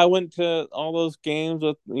 Yeah, I went to all those games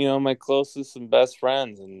with my closest and best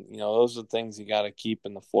friends, and those are things you got to keep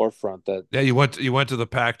in the forefront. That Yeah, you went to the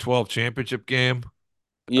Pac-12 championship game,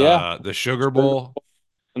 yeah, the Sugar Sugar Bowl, Bowl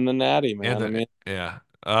and the Natty, and man. I the mean, yeah.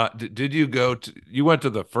 Did you went to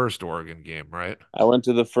the first Oregon game, right? I went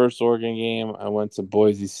to the first Oregon game. I went to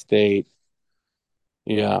Boise State.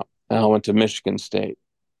 Yeah, and I went to Michigan State.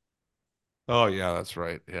 Oh yeah, that's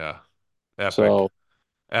right. Yeah. Epic. So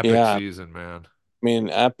Epic yeah, I season, man. mean,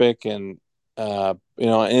 epic, and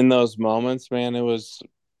in those moments, man, it was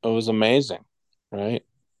amazing, right?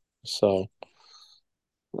 So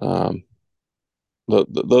um,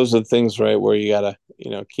 those are the things, right, where you gotta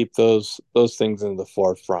keep those things in the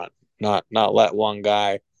forefront, not let one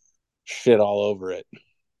guy shit all over it.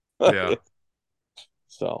 Yeah.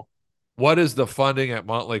 So What is the funding at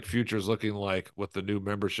Montlake Futures looking like with the new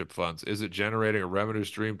membership funds? Is it generating a revenue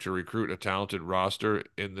stream to recruit a talented roster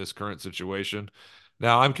in this current situation?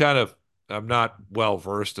 Now, I'm not well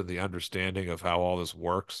versed in the understanding of how all this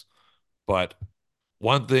works, but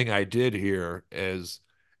one thing I did hear is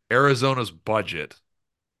Arizona's budget,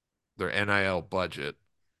 their NIL budget,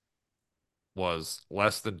 was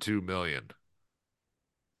less than 2 million.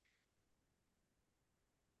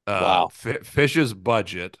 wow. Fish's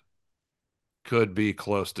budget could be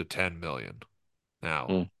close to 10 million now.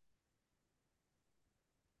 Mm.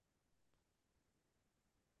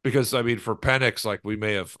 Because I mean, for Penix, like we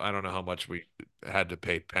may have, I don't know how much we had to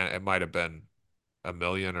pay Pen. It might have been a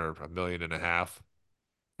million or a million and a half.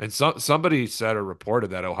 And somebody said or reported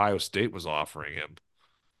that Ohio State was offering him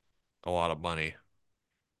a lot of money.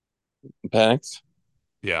 Penix,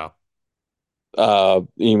 Yeah,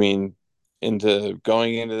 you mean into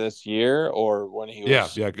going into this year, or when he yeah,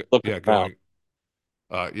 was looking around?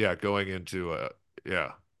 yeah, going into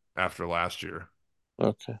yeah, after last year.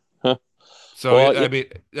 Okay. Huh. So Well, yeah, I mean,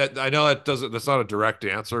 I know that's not a direct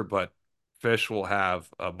answer, but Fish will have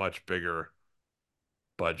a much bigger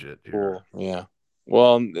budget here. cool. Yeah.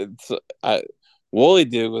 Well, I Wooly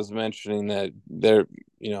Dude was mentioning that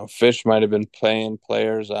Fish might have been paying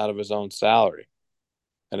players out of his own salary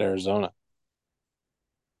at Arizona.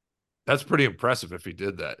 That's pretty impressive if he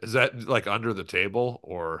did that. Is that like under the table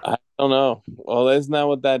or I don't know. Well, isn't that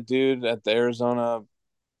what that dude at the Arizona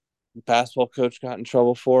basketball coach got in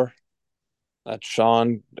trouble for? That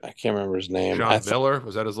Sean, I can't remember his name. I Sean thought Miller?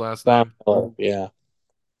 Was that his last Sean name? Miller. Yeah.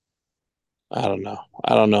 I don't know.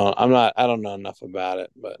 I don't know. I don't know enough about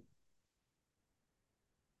it, but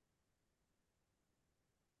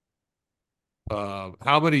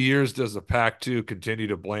How many years does the Pac-2 continue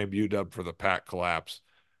to blame UW for the Pac collapse?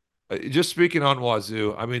 Just speaking on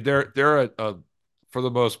Wazoo, I mean they're for the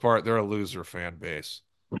most part they're a loser fan base,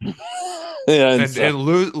 yeah, and and so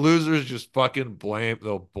losers just fucking blame.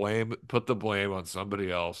 They'll put the blame on somebody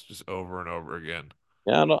else just over and over again.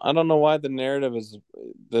 yeah, I don't know why the narrative is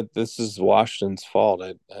that this is Washington's fault.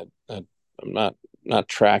 I'm not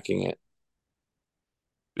tracking it.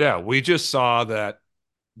 Yeah, we just saw that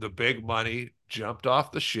the big money jumped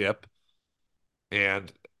off the ship,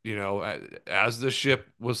 and as the ship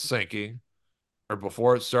was sinking, or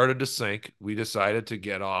before it started to sink, we decided to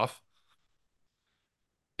get off.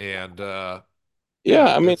 And Yeah,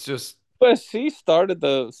 yeah, I mean that's just USC started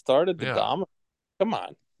the yeah. dominant. Come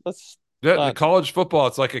on, let's The not. college football,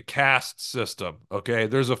 it's like a caste system. Okay.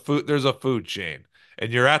 There's a food chain,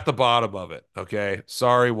 and you're at the bottom of it. Okay.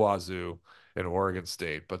 Sorry, Wazoo and Oregon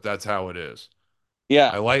State, but that's how it is. Yeah,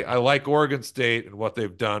 I like Oregon State and what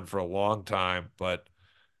they've done for a long time, but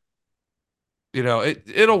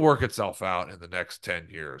it'll work itself out in the next 10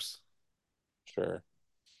 years. sure.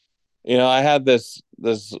 I had this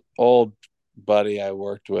old buddy I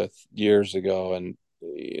worked with years ago, and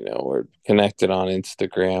we're connected on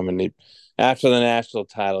Instagram. And after the national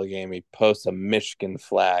title game, he posts a Michigan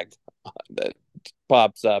flag that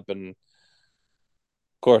pops up, and of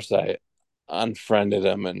course I unfriended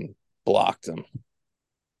him and blocked him.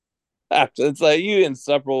 After it's like, you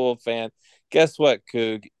insufferable fan. Guess what,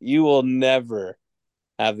 Coog? You will never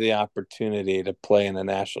have the opportunity to play in a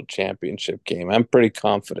national championship game. I'm pretty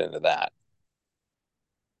confident of that.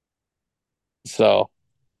 So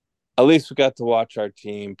at least we got to watch our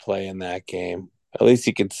team play in that game. At least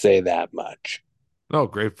you could say that much. No,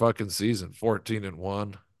 great fucking season.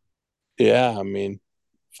 14-1. Yeah, I mean,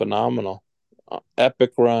 phenomenal.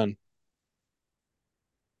 Epic run.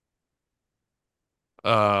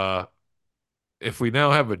 Uh if we now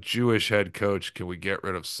have a Jewish head coach, can we get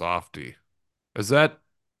rid of Softy? Is that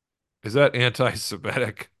is that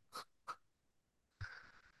anti-Semitic?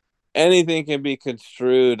 Anything can be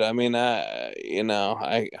construed. I mean, I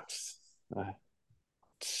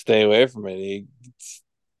stay away from it.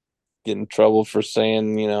 get in trouble for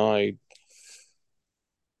saying, you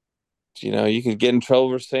could get in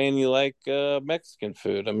trouble for saying you like Mexican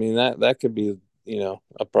food. I mean, that could be,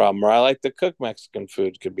 a problem. Or I like to cook Mexican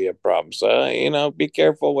food could be a problem. So, be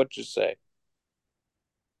careful what you say.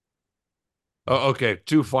 Oh, okay,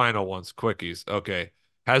 two final ones, quickies. Okay.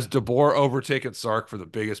 Has DeBoer overtaken Sark for the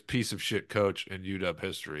biggest piece of shit coach in UW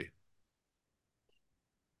history?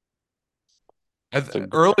 So,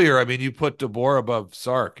 Earlier, I mean, you put DeBoer above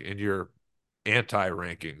Sark in your anti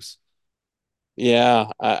rankings.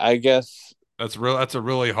 yeah, I guess, That's a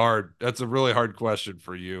really hard. That's a really hard question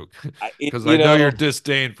for you, I, because I you know your know,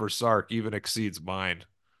 disdain for Sark even exceeds mine.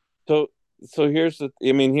 so, here's the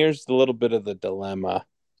little bit of the dilemma,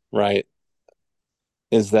 right?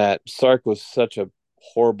 Is that Sark was such a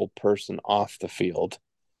horrible person off the field.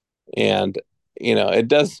 And, it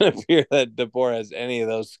doesn't appear that DeBoer has any of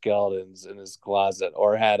those skeletons in his closet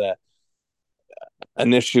or had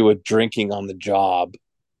an issue with drinking on the job.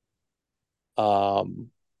 Um,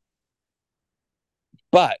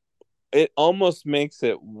 but it almost makes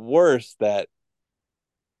it worse that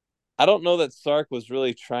I don't know that Sark was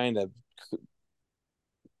really trying to.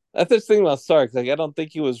 That's the thing about Sark. Like, I don't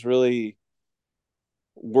think he was really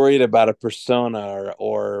worried about a persona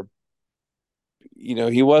or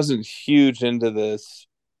he wasn't huge into this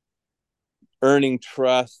earning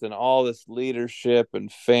trust and all this leadership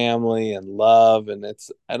and family and love. And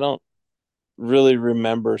I don't really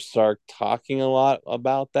remember Sark talking a lot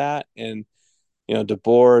about that. And,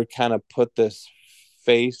 DeBoer kind of put this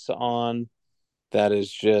face on that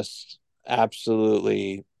is just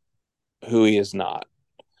absolutely who he is not.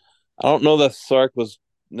 I don't know that Sark was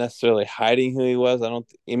necessarily hiding who he was.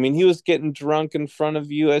 I mean, he was getting drunk in front of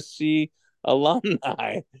USC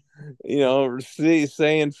alumni,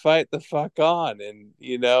 saying fight the fuck on and,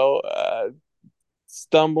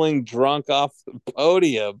 stumbling drunk off the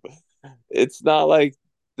podium. It's not like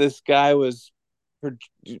this guy was pro-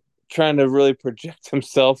 trying to really project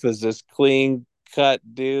himself as this clean cut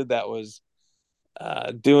dude that was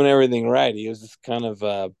doing everything right. He was just kind of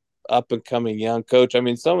up and coming young coach. I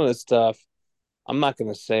mean, some of this stuff, I'm not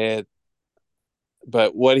going to say it,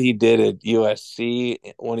 but what he did at USC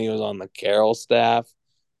when he was on the Carroll staff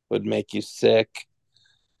would make you sick.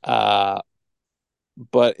 Uh,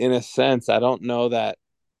 but in a sense, I don't know that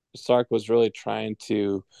Sark was really trying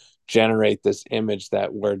to generate this image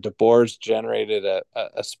that where DeBoer's generated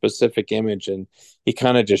a specific image and he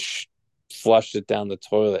kind of just flushed it down the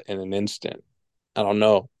toilet in an instant. I don't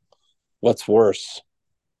know what's worse.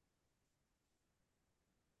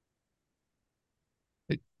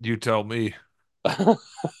 You tell me.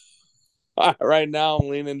 Right now, I'm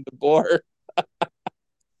leaning DeBoer.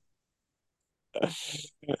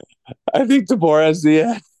 I think DeBoer has the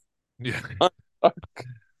edge. Yeah.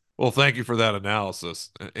 Well, thank you for that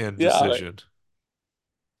analysis and Yeah, decision.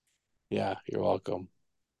 yeah, you're welcome.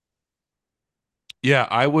 Yeah,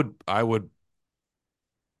 I would.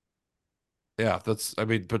 Yeah, that's. I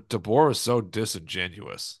mean, but DeBoer is so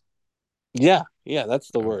disingenuous. Yeah, yeah,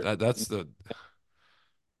 that's the word. That's the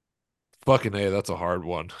fucking a. That's a hard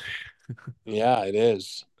one. Yeah, it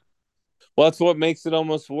is. Well, that's what makes it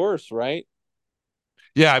almost worse, right?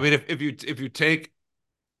 Yeah, I mean, if you take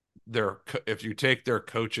if you take their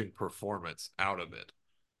coaching performance out of it,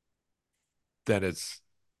 then it's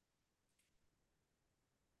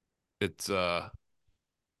it's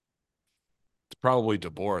probably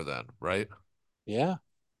DeBoer then, right? Yeah,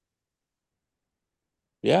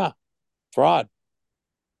 yeah, fraud.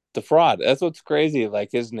 The fraud. That's what's crazy. Like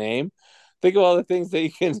his name. Think of all the things that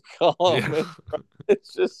you can call Yeah. him.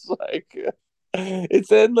 It's just like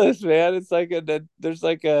it's endless, man. It's like there's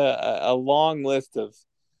like a long list of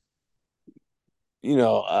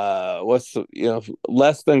what's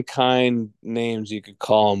less than kind names you could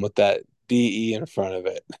call him with that de in front of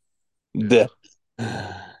it. Yeah.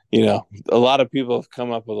 The, a lot of people have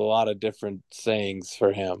come up with a lot of different sayings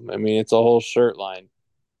for him. I mean, it's a whole shirt line.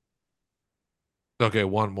 Okay,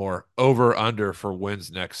 one more. Over under for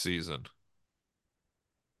wins next season.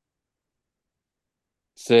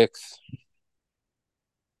 6.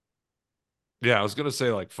 Yeah, I was gonna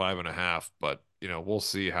say like 5.5, but we'll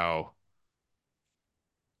see how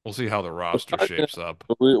the roster shapes up.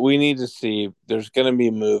 We need to see. There's going to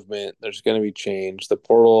be movement. There's going to be change. The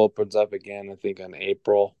portal opens up again. I think on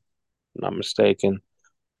April. If I'm not mistaken.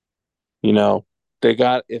 You know, they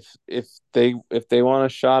got if they want a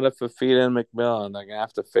shot at Fafita and McMillan, they're gonna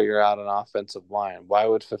have to figure out an offensive line. Why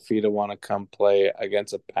would Fafita want to come play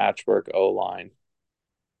against a patchwork O line?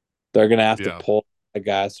 They're gonna have to Yeah. pull the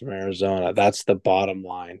guys from Arizona. That's the bottom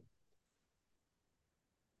line.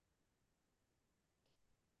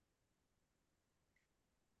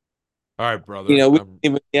 All right, brother.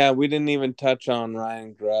 We didn't even touch on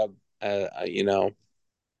Ryan Grubb,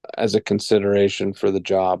 as a consideration for the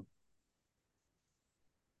job.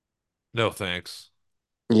 No thanks.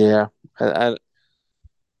 Yeah, I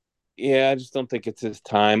yeah, I just don't think it's his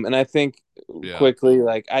time. And I think Yeah. quickly,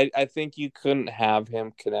 like I think you couldn't have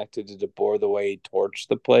him connected to DeBoer the way he torched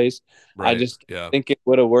the place. I Right. just Yeah. think it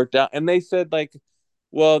would have worked out. And they said like,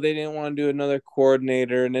 well, they didn't want to do another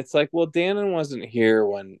coordinator, and it's like, well, Dannon wasn't here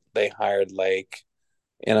when they hired Lake.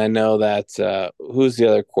 And I know that who's the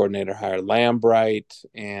other coordinator hired? Lambright,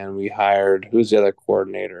 and we hired who's the other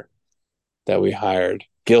coordinator that we hired?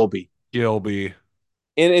 Gilby. Gilby.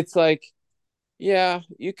 And it's like, yeah,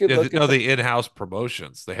 you could Yeah, look at no, that. the in-house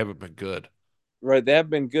promotions. They haven't been good. Right, they have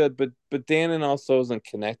been good, but Dannon also isn't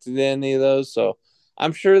connected to any of those, so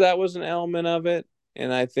I'm sure that was an element of it.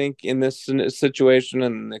 And I think in this situation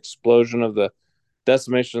and the explosion of the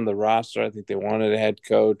decimation of the roster, I think they wanted a head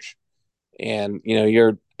coach. And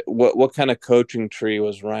you're what kind of coaching tree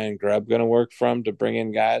was Ryan Grubb going to work from to bring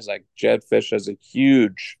in guys like Jed Fish has a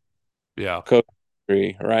huge Yeah. coaching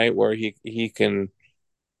tree, right? Where he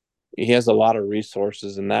has a lot of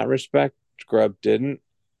resources in that respect. Grubb didn't.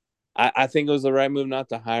 I think it was the right move not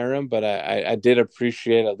to hire him, but I did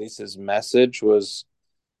appreciate at least his message was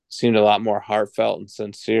seemed a lot more heartfelt and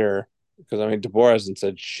sincere. Because I mean, Deboar hasn't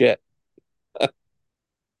said shit,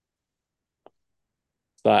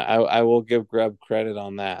 so I will give Grubb credit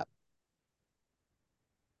on that.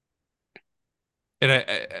 And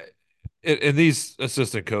and these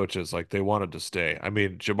assistant coaches, like they wanted to stay. I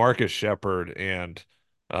mean, Jamarcus Shepard and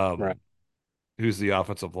Right. um, who's the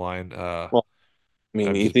offensive line? Well, I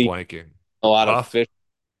mean, I'm you just think blanking. a lot of Huff. fish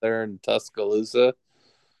there in Tuscaloosa.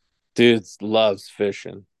 Dude loves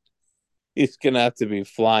fishing. He's gonna have to be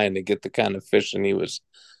flying to get the kind of fishing he was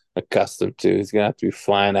accustomed to. He's gonna have to be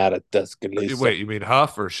flying out of Tuscaloosa. Wait, you mean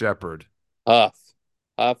Huff or Shepard? Huff.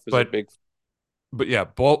 Huff is a But big. yeah,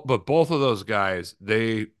 both of those guys,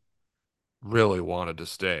 they really wanted to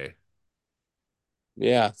stay.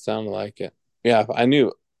 Yeah, sounded like it. Yeah, I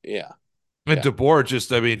knew. Yeah, And yeah. DeBoer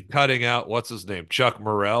just, I mean, cutting out what's his name, Chuck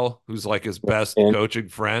Morrell, who's like his best And coaching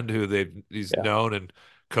friend, who he's yeah, known and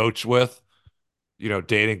coached with,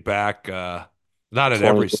 dating back, not at 20.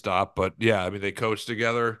 every stop, but yeah, I mean, they coached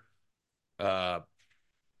together, uh,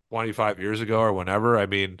 25 years ago or whenever. I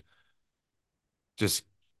mean, just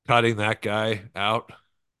cutting that guy out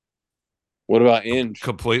What about Inge?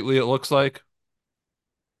 completely, it looks like.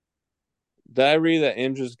 Did I read that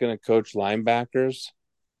Inge is going to coach linebackers?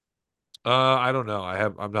 I don't know.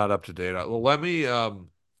 I'm not up to date. Well, let me,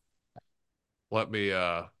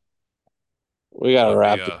 We got to let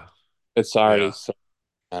me, wrap it. It's already yeah, so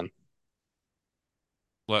man.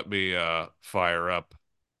 let me, fire up.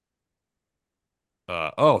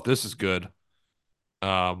 Oh, this is good.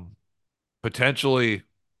 Um, Potentially,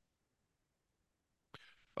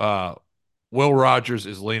 uh, Will Rogers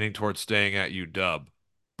is leaning towards staying at UW,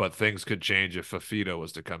 but things could change if Fafita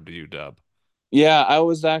was to come to UW. Yeah, I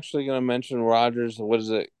was actually going to mention Rogers. What is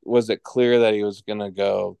it? Was it clear that he was going to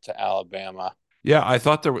go to Alabama? Yeah, I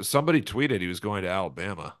thought there was somebody tweeted he was going to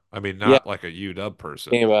Alabama. I mean, Yeah, not like a UW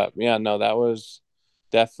person. came up. Yeah, no, that was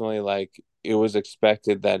definitely like it was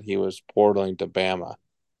expected that he was portaling to Bama.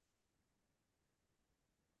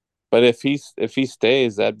 But if he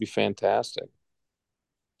stays, that'd be fantastic.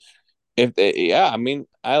 Yeah, I mean,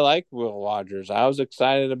 I like Will Rogers. I was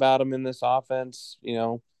excited about him in this offense.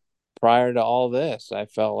 Prior to all this, I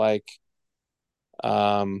felt like,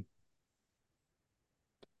 um,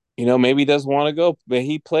 maybe he doesn't want to go. But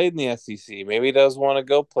he played in the SEC. Maybe he does want to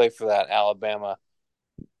go play for that Alabama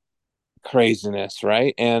craziness,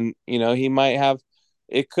 right? And he might have.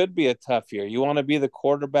 It could be a tough year. You want to be the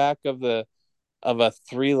quarterback of a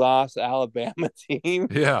three-loss Alabama team,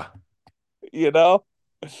 Yeah, you know?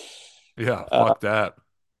 yeah, Uh, fuck that.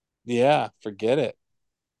 yeah, forget it.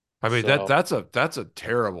 I mean So that's a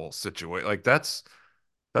terrible situation. Like that's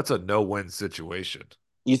a no-win situation.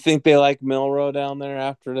 you think they like Milrow down there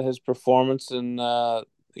after his performance in the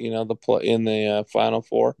play in the Final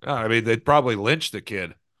Four? I mean, they'd probably lynch the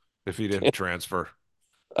kid if he didn't transfer.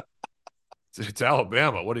 It's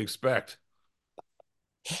Alabama. What do you expect?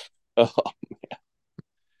 Oh,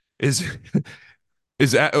 Is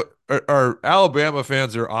is are Alabama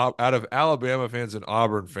fans or out of Alabama fans and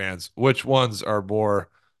Auburn fans, which ones are more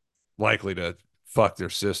likely to fuck their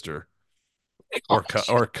sister gosh.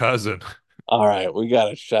 or cousin? All right, we got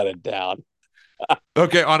to shut it down.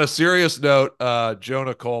 Okay, on a serious note,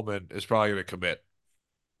 Jonah Coleman is probably going to commit,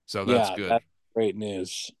 so that's Yeah, good. that's great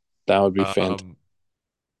news. That would be fantastic. Um,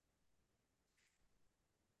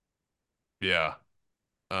 yeah.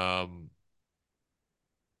 Um,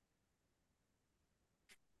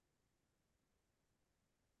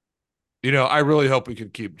 I really hope we can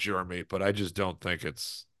keep Jeremy, but I just don't think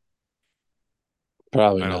it's.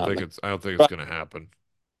 Probably I don't not. think it's. I don't think it's going to happen.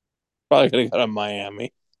 Probably gonna go to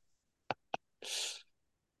Miami.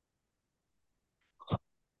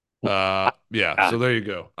 Yeah. Ah, So there you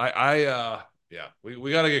go. Yeah.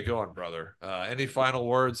 We got to get going, brother. Any final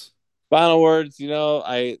words? final words.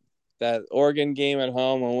 I that Oregon game at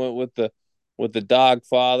home. I went with the dog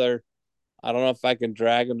father. I don't know if I can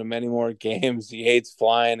drag him to many more games. He hates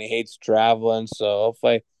flying. He hates traveling. So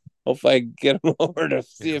hopefully I get him over to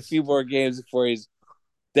see a Yes. few more games before he's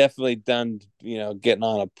definitely done. Getting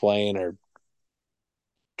on a plane or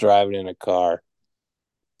driving in a car.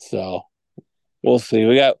 So we'll see.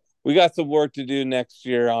 We got some work to do next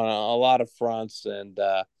year on a lot of fronts, and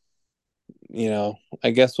I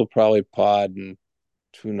guess we'll probably pod and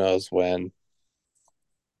who knows when.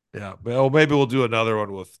 Yeah. Well, maybe we'll do another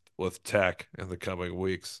one with Tech in the coming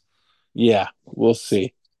weeks. Yeah, we'll S-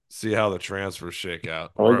 see. See how the transfers shake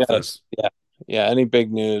out, We or if gotta, there's. yeah, yeah. Any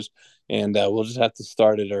big news, and we'll just have to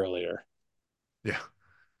start it earlier. Yeah.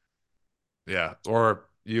 Yeah. Or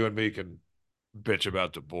you and me can bitch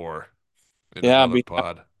about Deboar in Yeah, another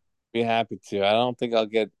pod. be happy to. I don't think I'll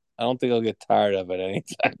get tired of it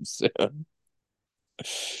anytime soon.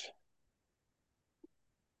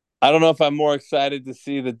 I don't know if I'm more excited to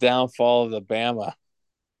see the downfall of the Bama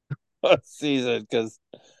season because,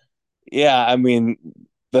 yeah, I mean,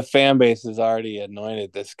 the fan base has already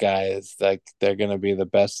anointed this guy as like they're going to be the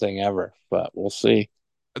best thing ever, but we'll see.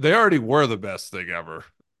 They already were the best thing ever.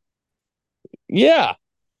 Yeah,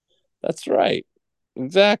 that's right.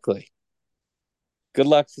 Exactly. Good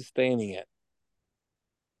luck sustaining it.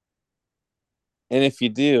 And if you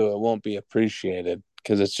do, it won't be appreciated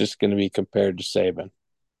because it's just going to be compared to Saban.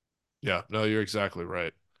 Yeah. No, you're exactly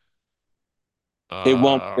right. It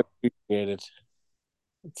won't Uh, be appreciated.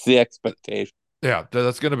 It's the expectation. yeah,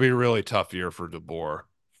 that's going to be a really tough year for DeBoer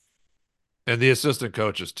and the assistant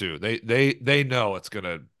coaches too. They know it's going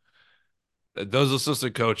to. Those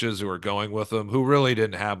assistant coaches who are going with them, who really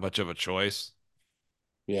didn't have much of a choice.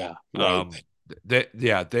 Yeah, right. Um,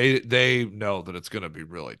 they know that it's going to be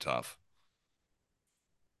really tough.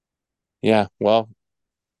 Yeah, well,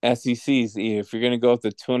 SECs, if you're going to go with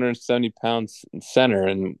the 270-pound center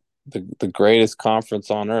and the greatest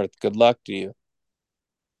conference on earth, good luck to you.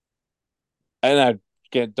 And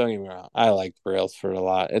don't get me wrong, I like Brailsford a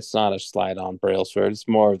lot. It's not a slide on Brailsford. It's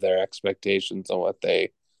more of their expectations on what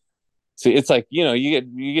they see. It's like, you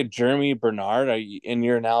get Jeremy Bernard and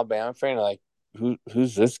you're an Alabama fan, you're like,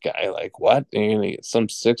 who's this guy? Like what? And you're gonna get some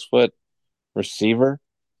 6 foot receiver,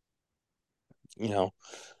 you know,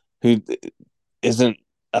 who isn't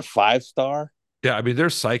a 5 star. Yeah, I mean they're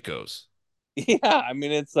psychos. Yeah, I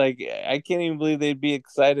mean it's like I can't even believe they'd be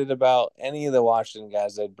excited about any of the Washington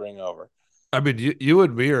guys they'd bring over. I mean you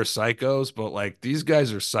and me are psychos, but like these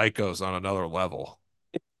guys are psychos on another level.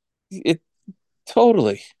 It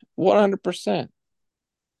totally 100%.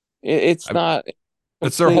 It's I, not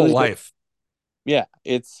it's their whole completely. life. Yeah,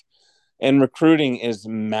 it's and recruiting is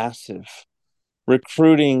massive.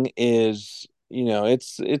 Recruiting is,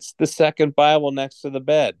 it's the second Bible next to the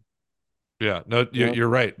bed. Yeah, no, You know, you're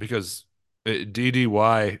right because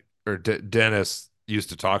DDY or Dennis used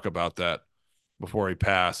to talk about that before he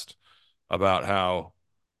passed about how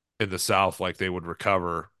in the South like they would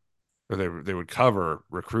recover or they would cover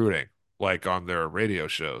recruiting like on their radio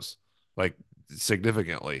shows like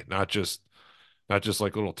significantly, not just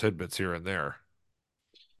like little tidbits here and there.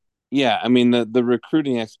 yeah, I mean the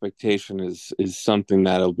recruiting expectation is something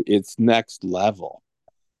it's next level.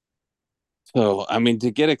 So I mean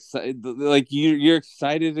to get excited, like you're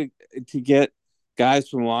excited to get guys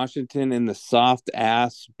from Washington in the soft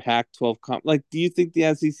ass Pac-12 like do you think the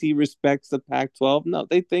SEC respects the Pac-12? No,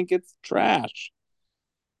 they think it's trash.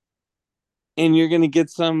 And you're going to get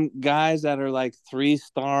some guys that are like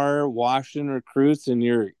 3-star Washington recruits and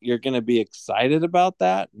you're going to be excited about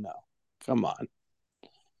that? No. Come on.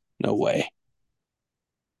 No way.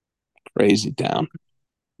 Crazy town.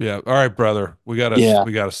 Yeah. All right, brother. We gotta Yeah.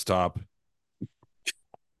 we gotta stop.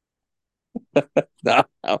 No,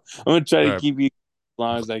 no. I'm going to try All to right. keep you as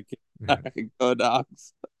long as I can. All right, go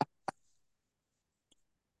dogs.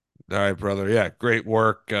 All right, brother. Yeah, great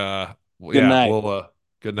work. Good Yeah, night. we'll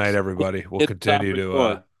good night, everybody. We'll Hit stop continue to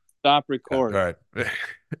record. Stop yeah, record. all right.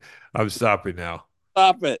 I'm stopping now.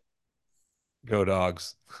 Stop it. Go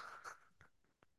dogs.